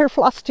check out her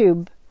floss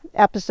tube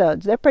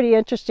episodes. They're pretty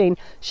interesting.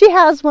 She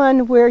has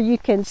one where you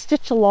can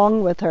stitch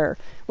along with her,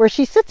 where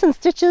she sits and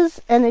stitches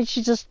and then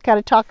she just kind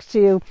of talks to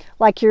you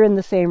like you're in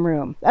the same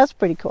room. That's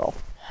pretty cool.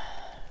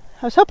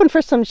 I was hoping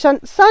for some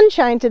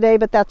sunshine today,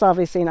 but that's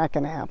obviously not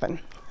going to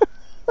happen.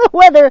 The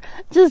weather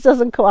just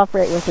doesn't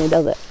cooperate with me,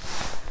 does it?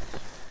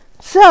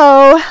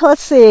 So,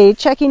 let's see,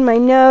 checking my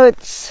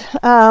notes.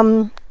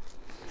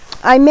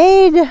 I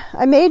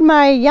made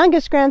my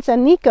youngest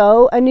grandson,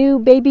 Nico, a new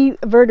baby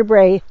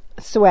vertebrae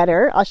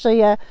sweater. I'll show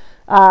you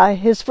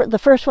the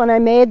first one I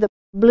made, the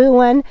blue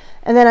one,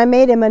 and then I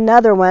made him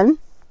another one.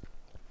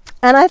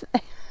 And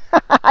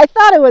I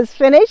thought it was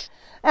finished,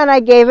 and I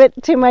gave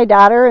it to my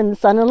daughter and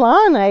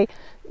son-in-law, and I,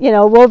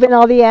 wove in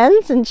all the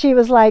ends, and she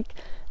was like,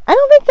 I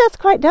don't think that's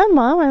quite done,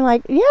 Mom. I'm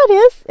like, yeah, it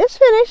is. It's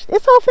finished.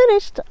 It's all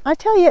finished. I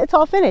tell you, it's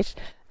all finished.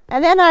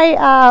 And then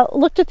I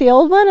looked at the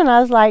old one, and I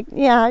was like,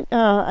 yeah,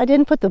 I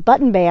didn't put the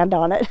button band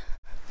on it.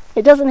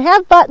 It doesn't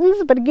have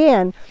buttons, but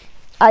again,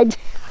 I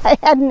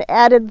hadn't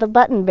added the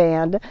button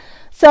band.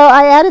 So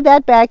I added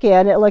that back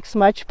in. It looks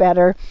much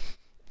better.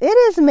 It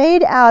is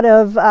made out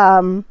of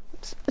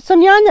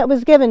some yarn that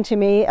was given to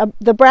me.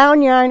 The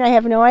brown yarn, I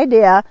have no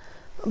idea,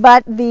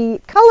 but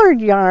the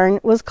colored yarn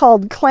was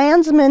called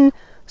Klansman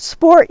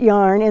Sport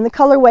Yarn in the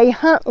colorway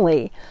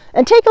Huntley.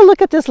 And take a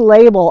look at this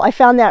label. I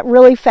found that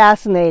really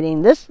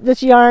fascinating.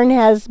 This yarn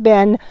has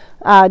been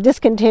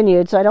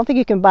discontinued, so I don't think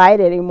you can buy it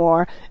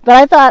anymore.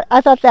 But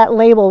I thought that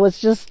label was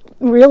just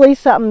really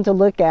something to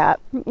look at.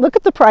 Look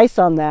at the price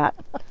on that.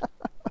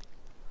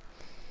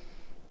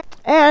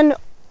 And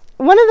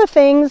one of the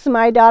things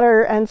my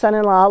daughter and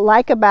son-in-law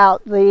like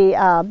about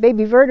the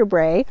baby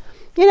vertebrae,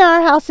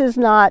 our house is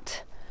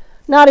not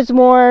as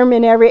warm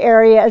in every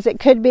area as it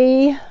could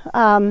be.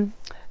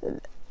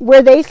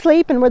 Where they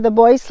sleep and where the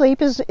boys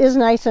sleep is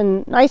nice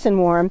and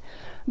warm,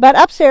 but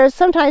upstairs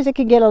sometimes it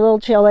could get a little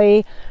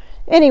chilly.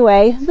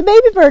 Anyway, the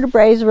baby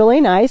vertebrae is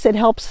really nice. It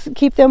helps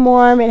keep them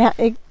warm.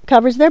 It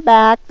covers their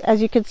back, as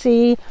you can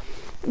see.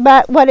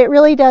 But what it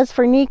really does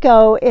for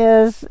Nico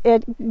is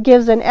it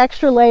gives an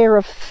extra layer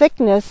of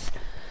thickness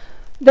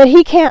that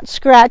he can't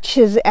scratch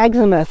his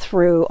eczema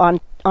through on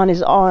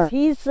his arm.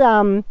 He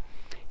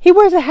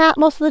wears a hat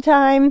most of the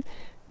time,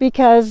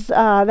 because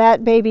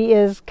that baby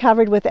is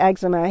covered with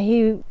eczema.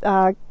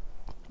 I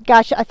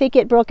think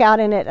it broke out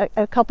in it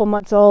a couple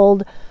months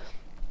old.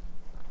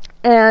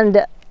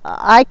 And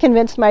I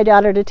convinced my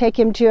daughter to take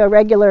him to a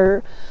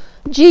regular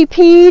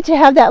GP to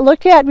have that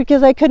looked at,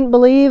 because I couldn't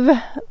believe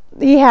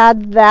he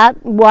had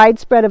that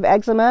widespread of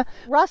eczema.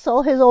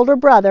 Russell, his older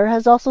brother,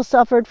 has also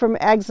suffered from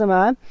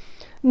eczema.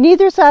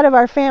 Neither side of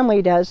our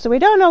family does, so we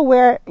don't know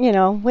where,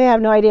 we have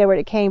no idea where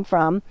it came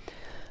from.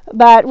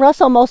 But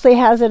Russell mostly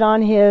has it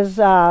on his,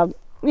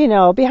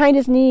 behind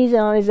his knees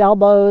and on his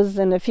elbows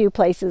and a few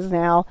places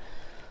now.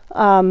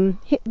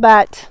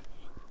 But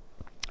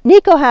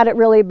Nico had it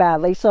really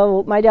badly.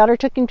 So my daughter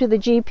took him to the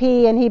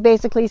GP, and he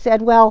basically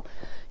said, well,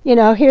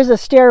 here's a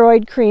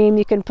steroid cream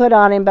you can put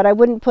on him, but I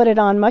wouldn't put it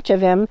on much of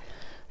him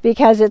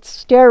because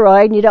it's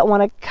steroid and you don't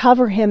want to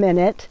cover him in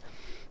it.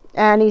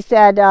 And he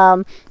said,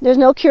 there's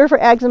no cure for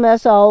eczema,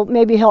 so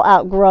maybe he'll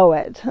outgrow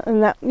it.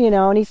 And that,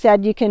 and he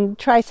said you can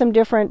try some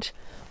different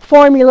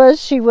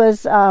formulas. She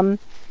was giving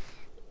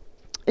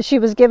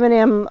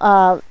him,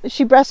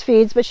 she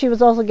breastfeeds, but she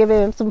was also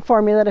giving him some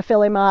formula to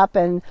fill him up,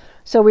 and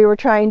so we were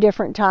trying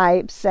different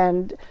types.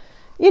 And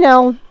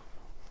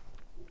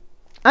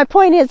my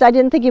point is, I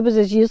didn't think he was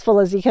as useful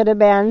as he could have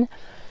been.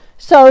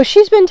 So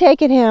she's been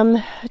taking him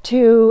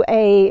to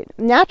a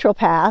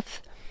naturopath,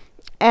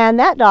 and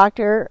that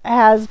doctor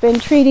has been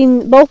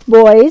treating both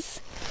boys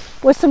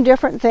with some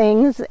different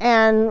things,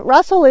 and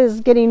Russell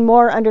is getting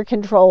more under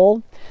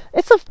control.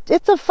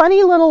 It's a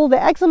funny little,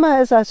 the eczema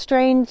is a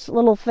strange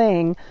little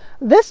thing.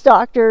 This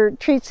doctor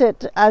treats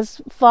it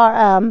as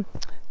far,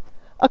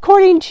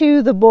 according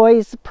to the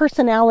boy's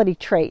personality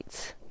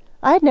traits.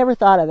 I had never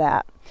thought of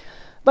that.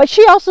 But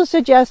she also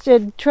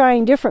suggested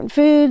trying different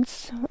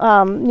foods.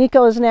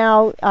 Nico is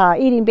now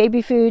eating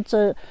baby food,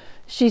 so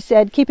she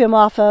said keep him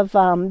off of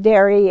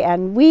dairy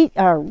and wheat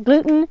or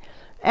gluten.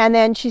 And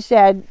then she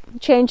said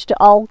change to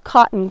all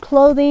cotton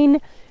clothing.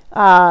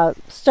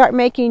 Start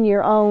making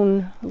your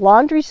own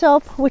laundry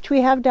soap, which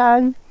we have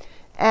done.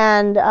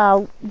 And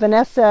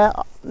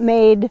Vanessa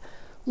made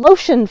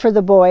lotion for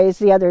the boys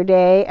the other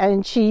day,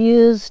 and she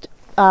used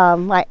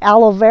my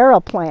aloe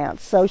vera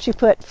plants. So she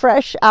put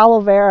fresh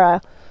aloe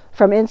vera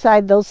from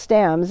inside those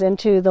stems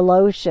into the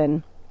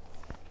lotion.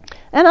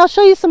 And I'll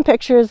show you some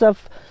pictures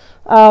of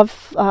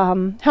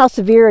how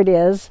severe it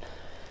is.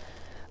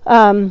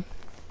 And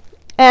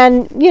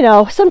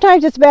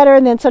sometimes it's better,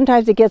 and then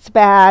sometimes it gets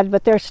bad,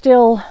 but there's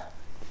still,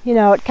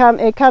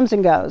 it comes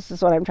and goes,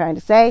 is what I'm trying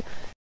to say.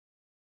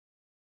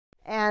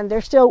 And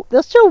they're still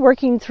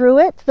working through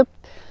it.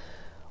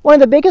 One of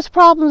the biggest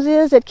problems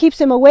is it keeps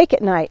him awake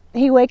at night.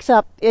 He wakes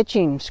up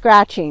itching,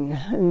 scratching,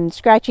 and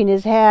scratching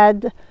his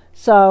head.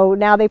 So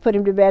now they put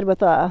him to bed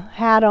with a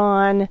hat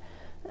on.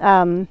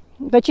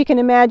 But you can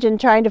imagine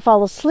trying to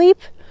fall asleep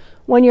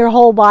when your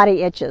whole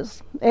body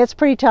itches. It's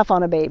pretty tough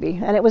on a baby.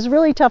 And it was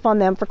really tough on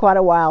them for quite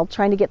a while,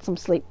 trying to get some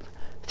sleep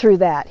through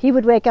that. He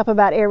would wake up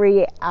about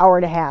every hour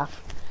and a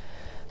half.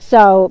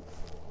 So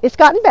it's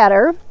gotten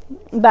better,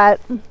 but,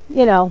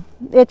 you know,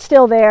 it's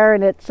still there,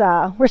 and it's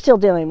we're still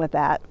dealing with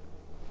that.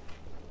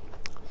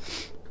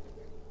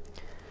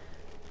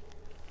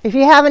 If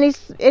you have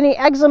any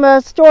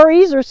eczema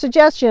stories or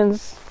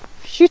suggestions,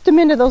 shoot them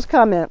into those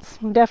comments.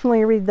 I'll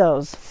definitely read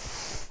those.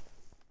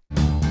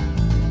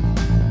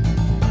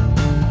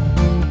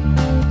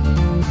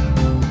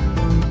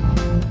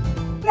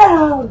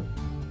 Cloud!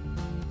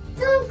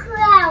 Storm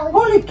cloud!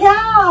 Holy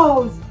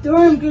cow!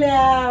 Storm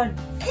cloud!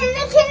 Can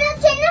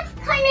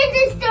I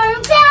do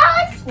storm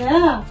clouds?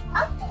 Yeah.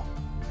 Okay.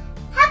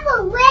 How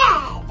about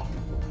red?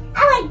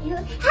 I like you.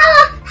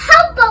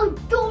 How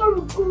about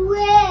dark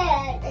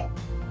red?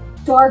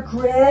 Dark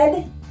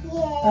red?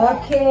 Yeah.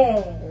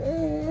 Okay.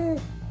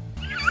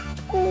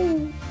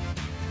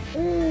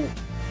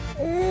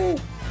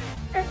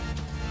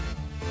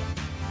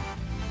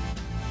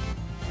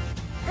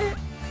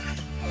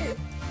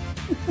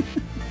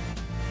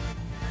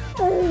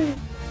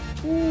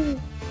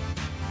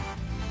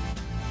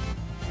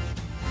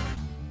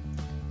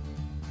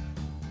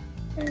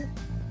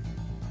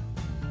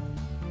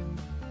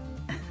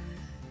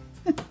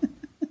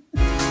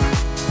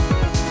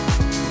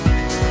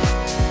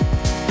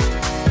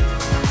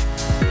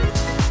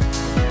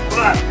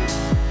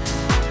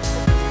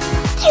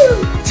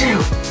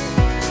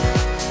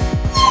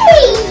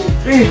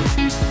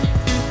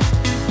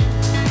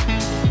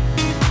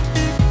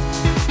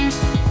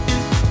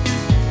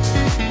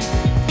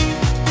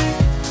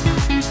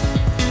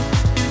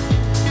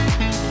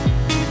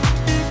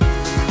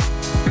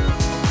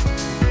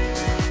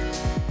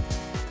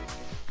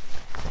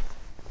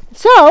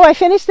 So I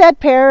finished that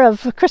pair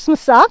of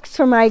Christmas socks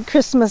for my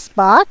Christmas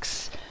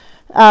box.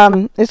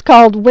 It's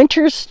called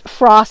Winter's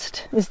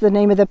Frost is the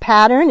name of the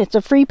pattern. It's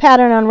a free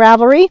pattern on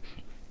Ravelry.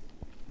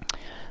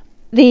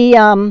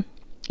 The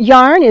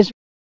yarn is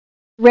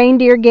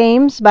Reindeer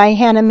Games by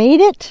Hannah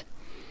Made It.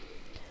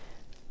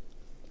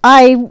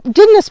 I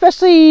didn't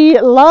especially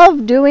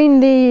love doing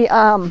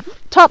the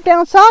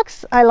top-down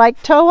socks. I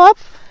like toe-up,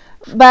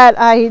 but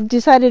I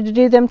decided to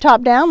do them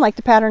top-down like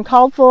the pattern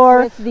called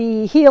for. With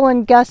the heel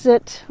and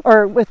gusset,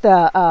 or with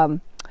the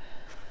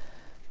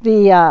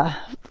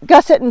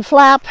gusset and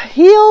flap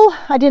heel.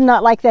 I did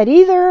not like that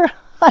either.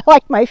 I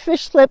like my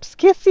fish lips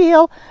kiss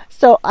heel,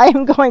 so I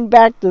am going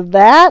back to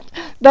that.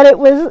 But it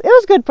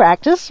was good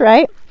practice,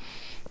 right?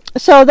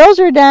 So those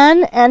are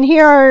done, and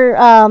here are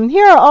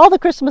all the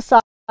Christmas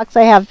socks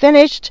I have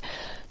finished.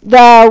 These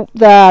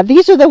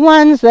are the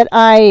ones that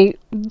I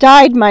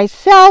dyed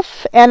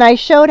myself, and I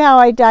showed how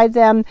I dyed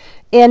them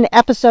in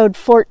episode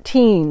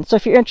 14. So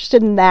if you're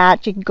interested in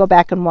that, you can go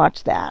back and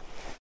watch that.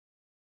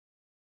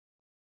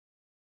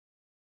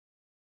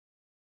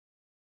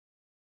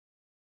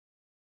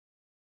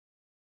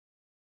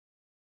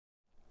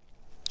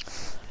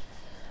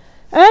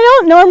 And I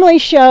don't normally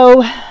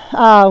show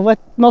what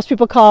most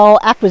people call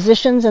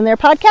acquisitions in their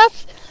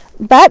podcasts,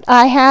 but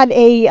I had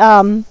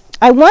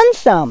I won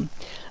some.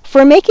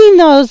 For making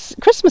those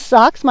Christmas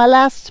socks, my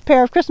last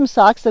pair of Christmas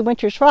socks, the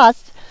Winter's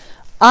Frost,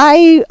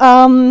 I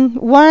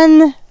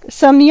won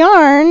some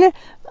yarn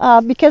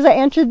because I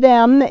entered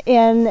them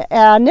in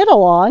a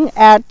knit-along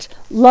at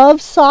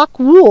Love Sock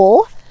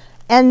Wool,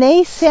 and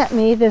they sent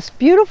me this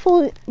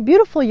beautiful,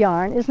 beautiful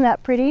yarn. Isn't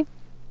that pretty?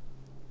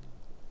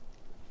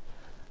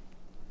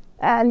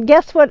 And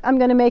guess what I'm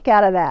going to make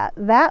out of that?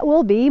 That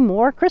will be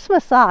more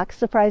Christmas socks.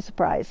 Surprise,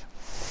 surprise.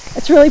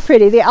 It's really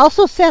pretty. They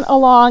also sent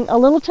along a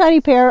little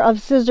tiny pair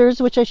of scissors,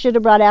 which I should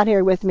have brought out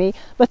here with me,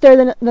 but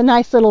they're the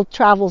nice little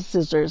travel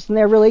scissors, and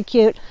they're really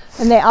cute,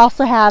 and they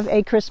also have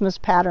a Christmas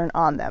pattern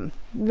on them.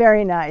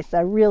 Very nice.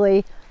 I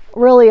really,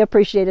 really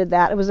appreciated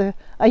that. It was a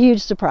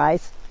huge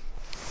surprise.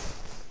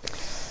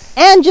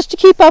 And just to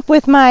keep up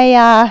with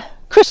my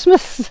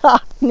Christmas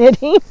sock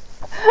knitting,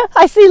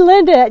 I see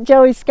Linda at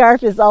Joey's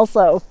Scarf is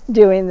also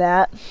doing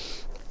that.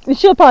 And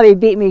she'll probably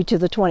beat me to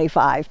the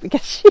 25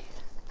 because she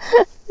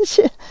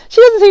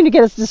doesn't seem to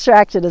get as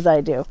distracted as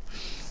I do.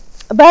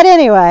 But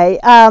anyway,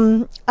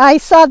 I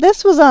saw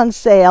this was on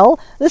sale.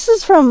 This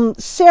is from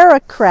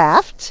Sarah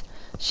Craft.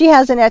 She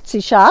has an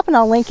Etsy shop, and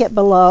I'll link it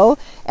below.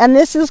 And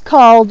this is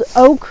called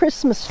Oh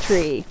Christmas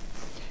Tree.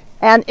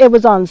 And it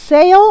was on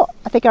sale.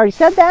 I think I already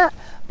said that.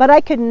 But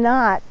I could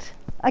not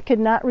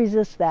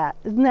resist that.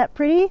 Isn't that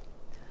pretty?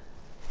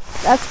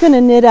 That's going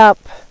to knit up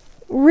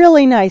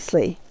really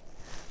nicely.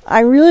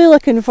 I'm really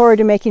looking forward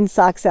to making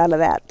socks out of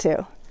that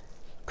too.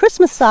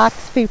 Christmas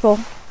socks, people.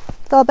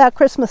 It's all about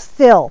Christmas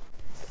still.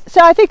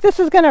 So I think this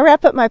is going to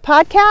wrap up my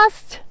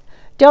podcast.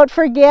 Don't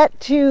forget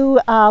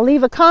to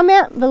leave a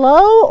comment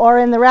below or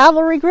in the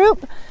Ravelry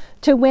group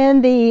to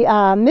win the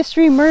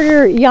Mystery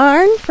Murder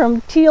yarn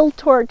from Teal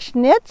Torch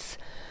Knits.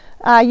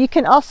 You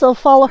can also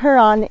follow her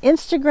on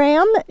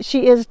Instagram.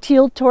 She is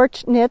Teal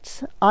Torch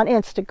Knits on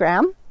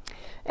Instagram.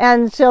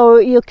 And so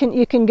you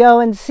can go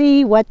and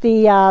see what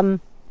the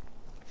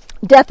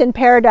Death in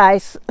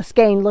Paradise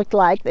skein looked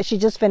like that she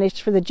just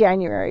finished for the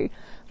January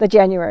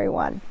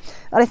one.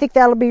 And I think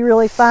that'll be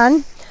really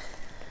fun.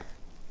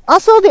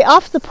 Also, the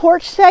Off the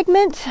Porch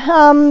segment, Kim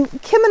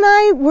and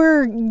I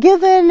were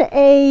given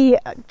a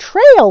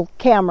trail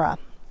camera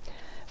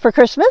for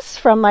Christmas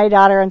from my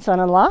daughter and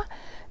son-in-law.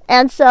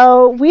 And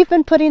so we've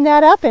been putting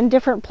that up in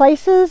different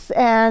places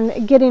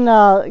and getting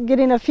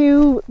a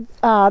few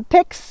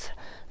pics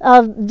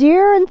of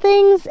deer and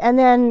things, and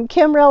then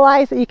Kim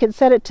realized that you could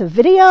set it to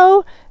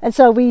video, and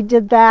so we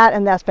did that,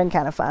 and that's been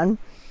kind of fun.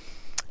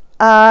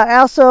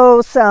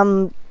 Also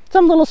some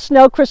little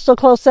snow crystal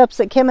close-ups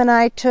that Kim and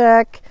I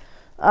took.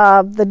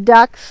 The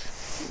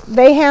ducks,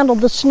 they handled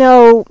the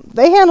snow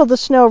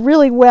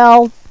really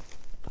well,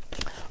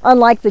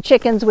 unlike the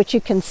chickens, which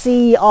you can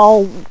see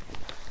all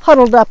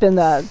huddled up in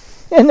the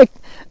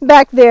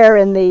back there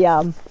in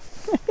the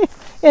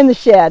in the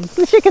shed.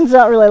 The chickens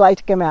don't really like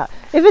to come out.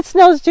 If it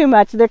snows too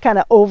much, they're kind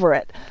of over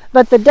it.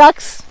 But the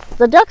ducks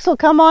will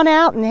come on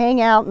out and hang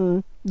out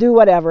and do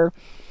whatever.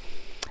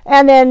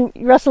 And then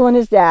Russell and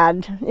his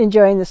dad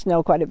enjoying the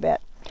snow quite a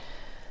bit.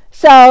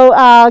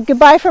 So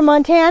goodbye from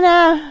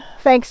Montana.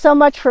 Thanks so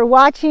much for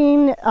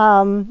watching.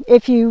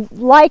 If you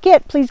like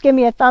it, please give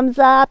me a thumbs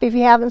up. If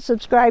you haven't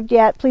subscribed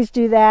yet, please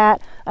do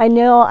that. I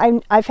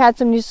know I've had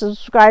some new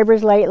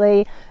subscribers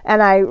lately,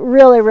 and I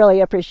really,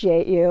 really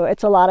appreciate you.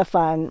 It's a lot of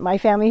fun. My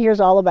family hears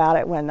all about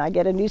it when I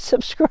get a new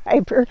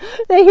subscriber.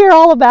 They hear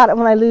all about it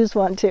when I lose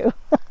one too.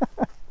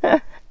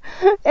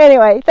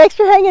 Anyway, thanks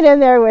for hanging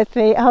in there with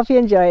me. I hope you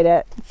enjoyed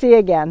it. See you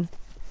again.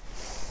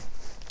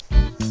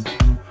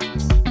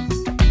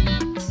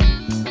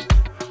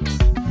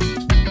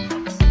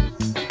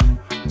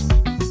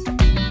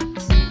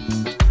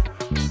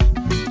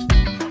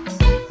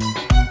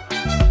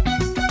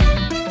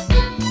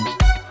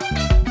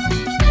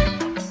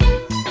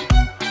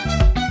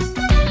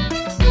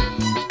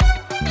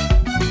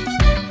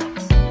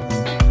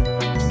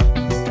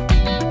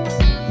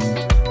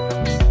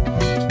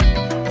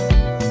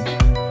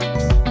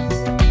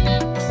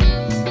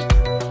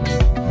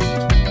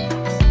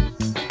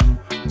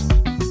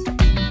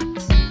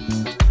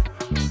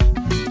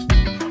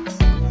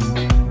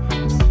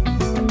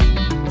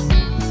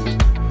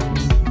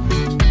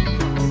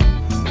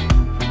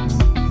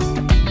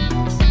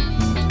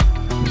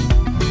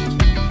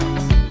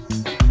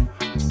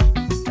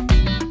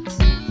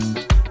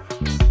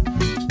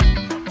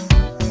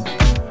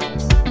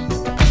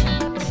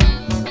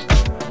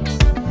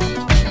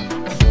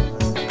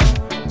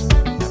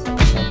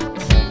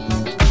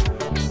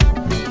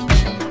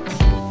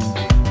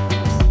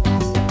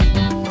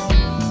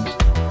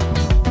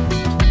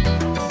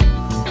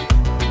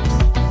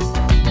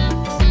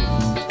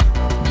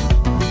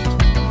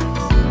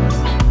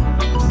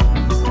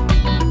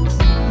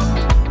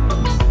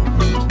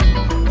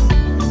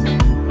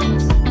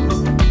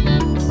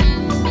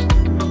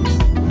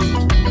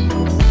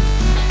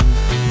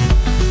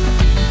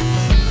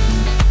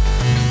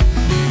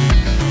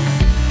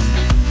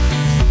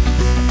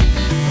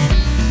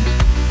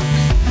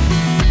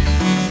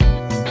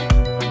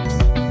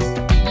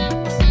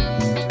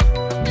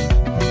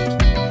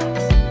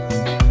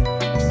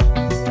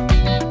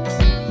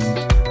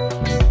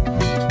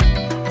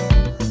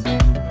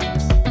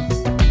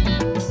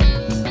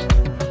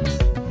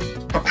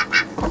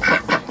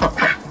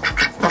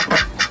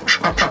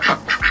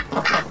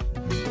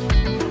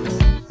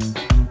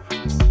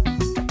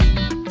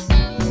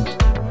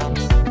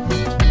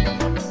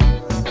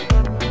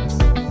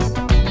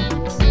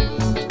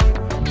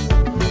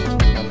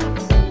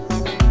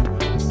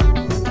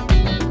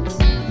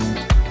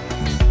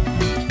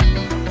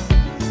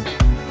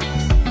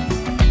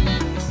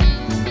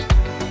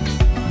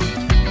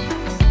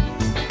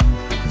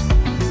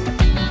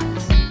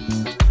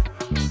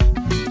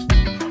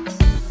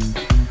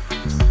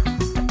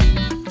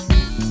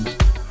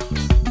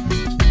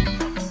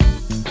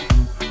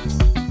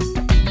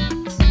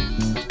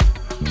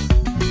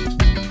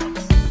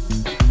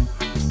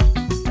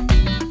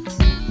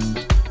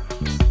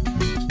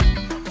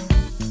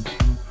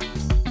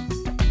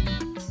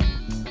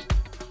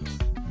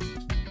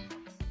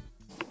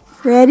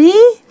 Ready,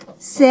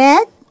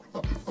 set,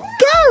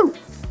 go!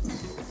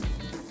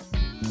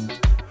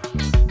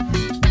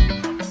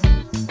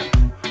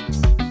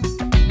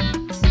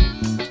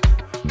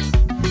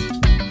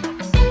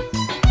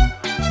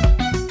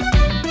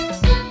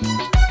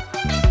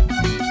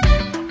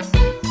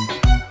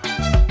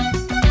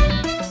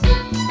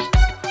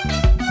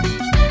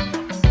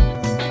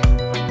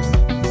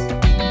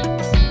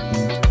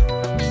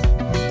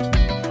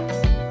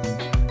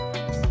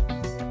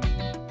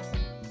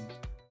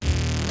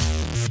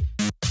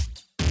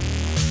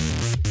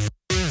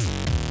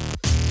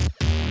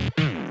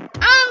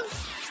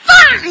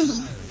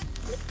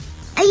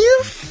 Are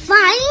you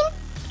fine?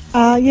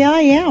 Yeah,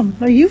 I am.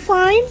 Are you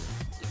fine?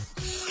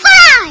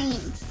 Fine!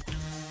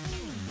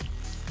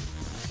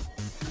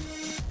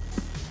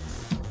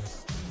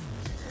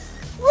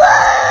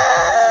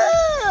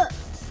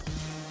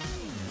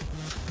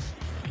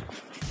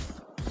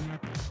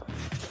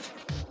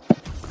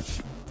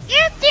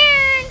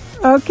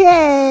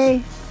 Okay.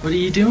 What are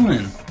you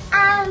doing? It's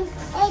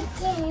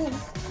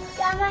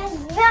got my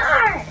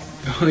yard.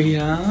 Oh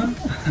yeah?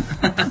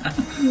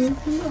 Yes,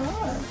 you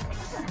are.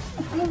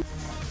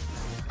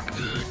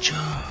 Good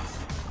job.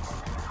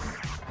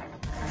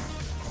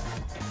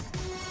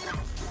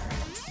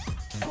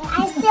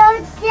 I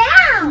slowed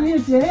down. You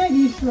did.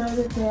 You slowed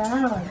it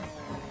down.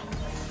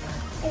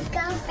 It's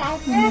going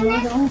faster No,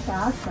 now. going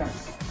faster.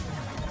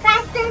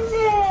 Faster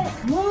now.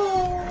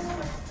 Whoa,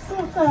 so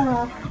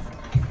fast.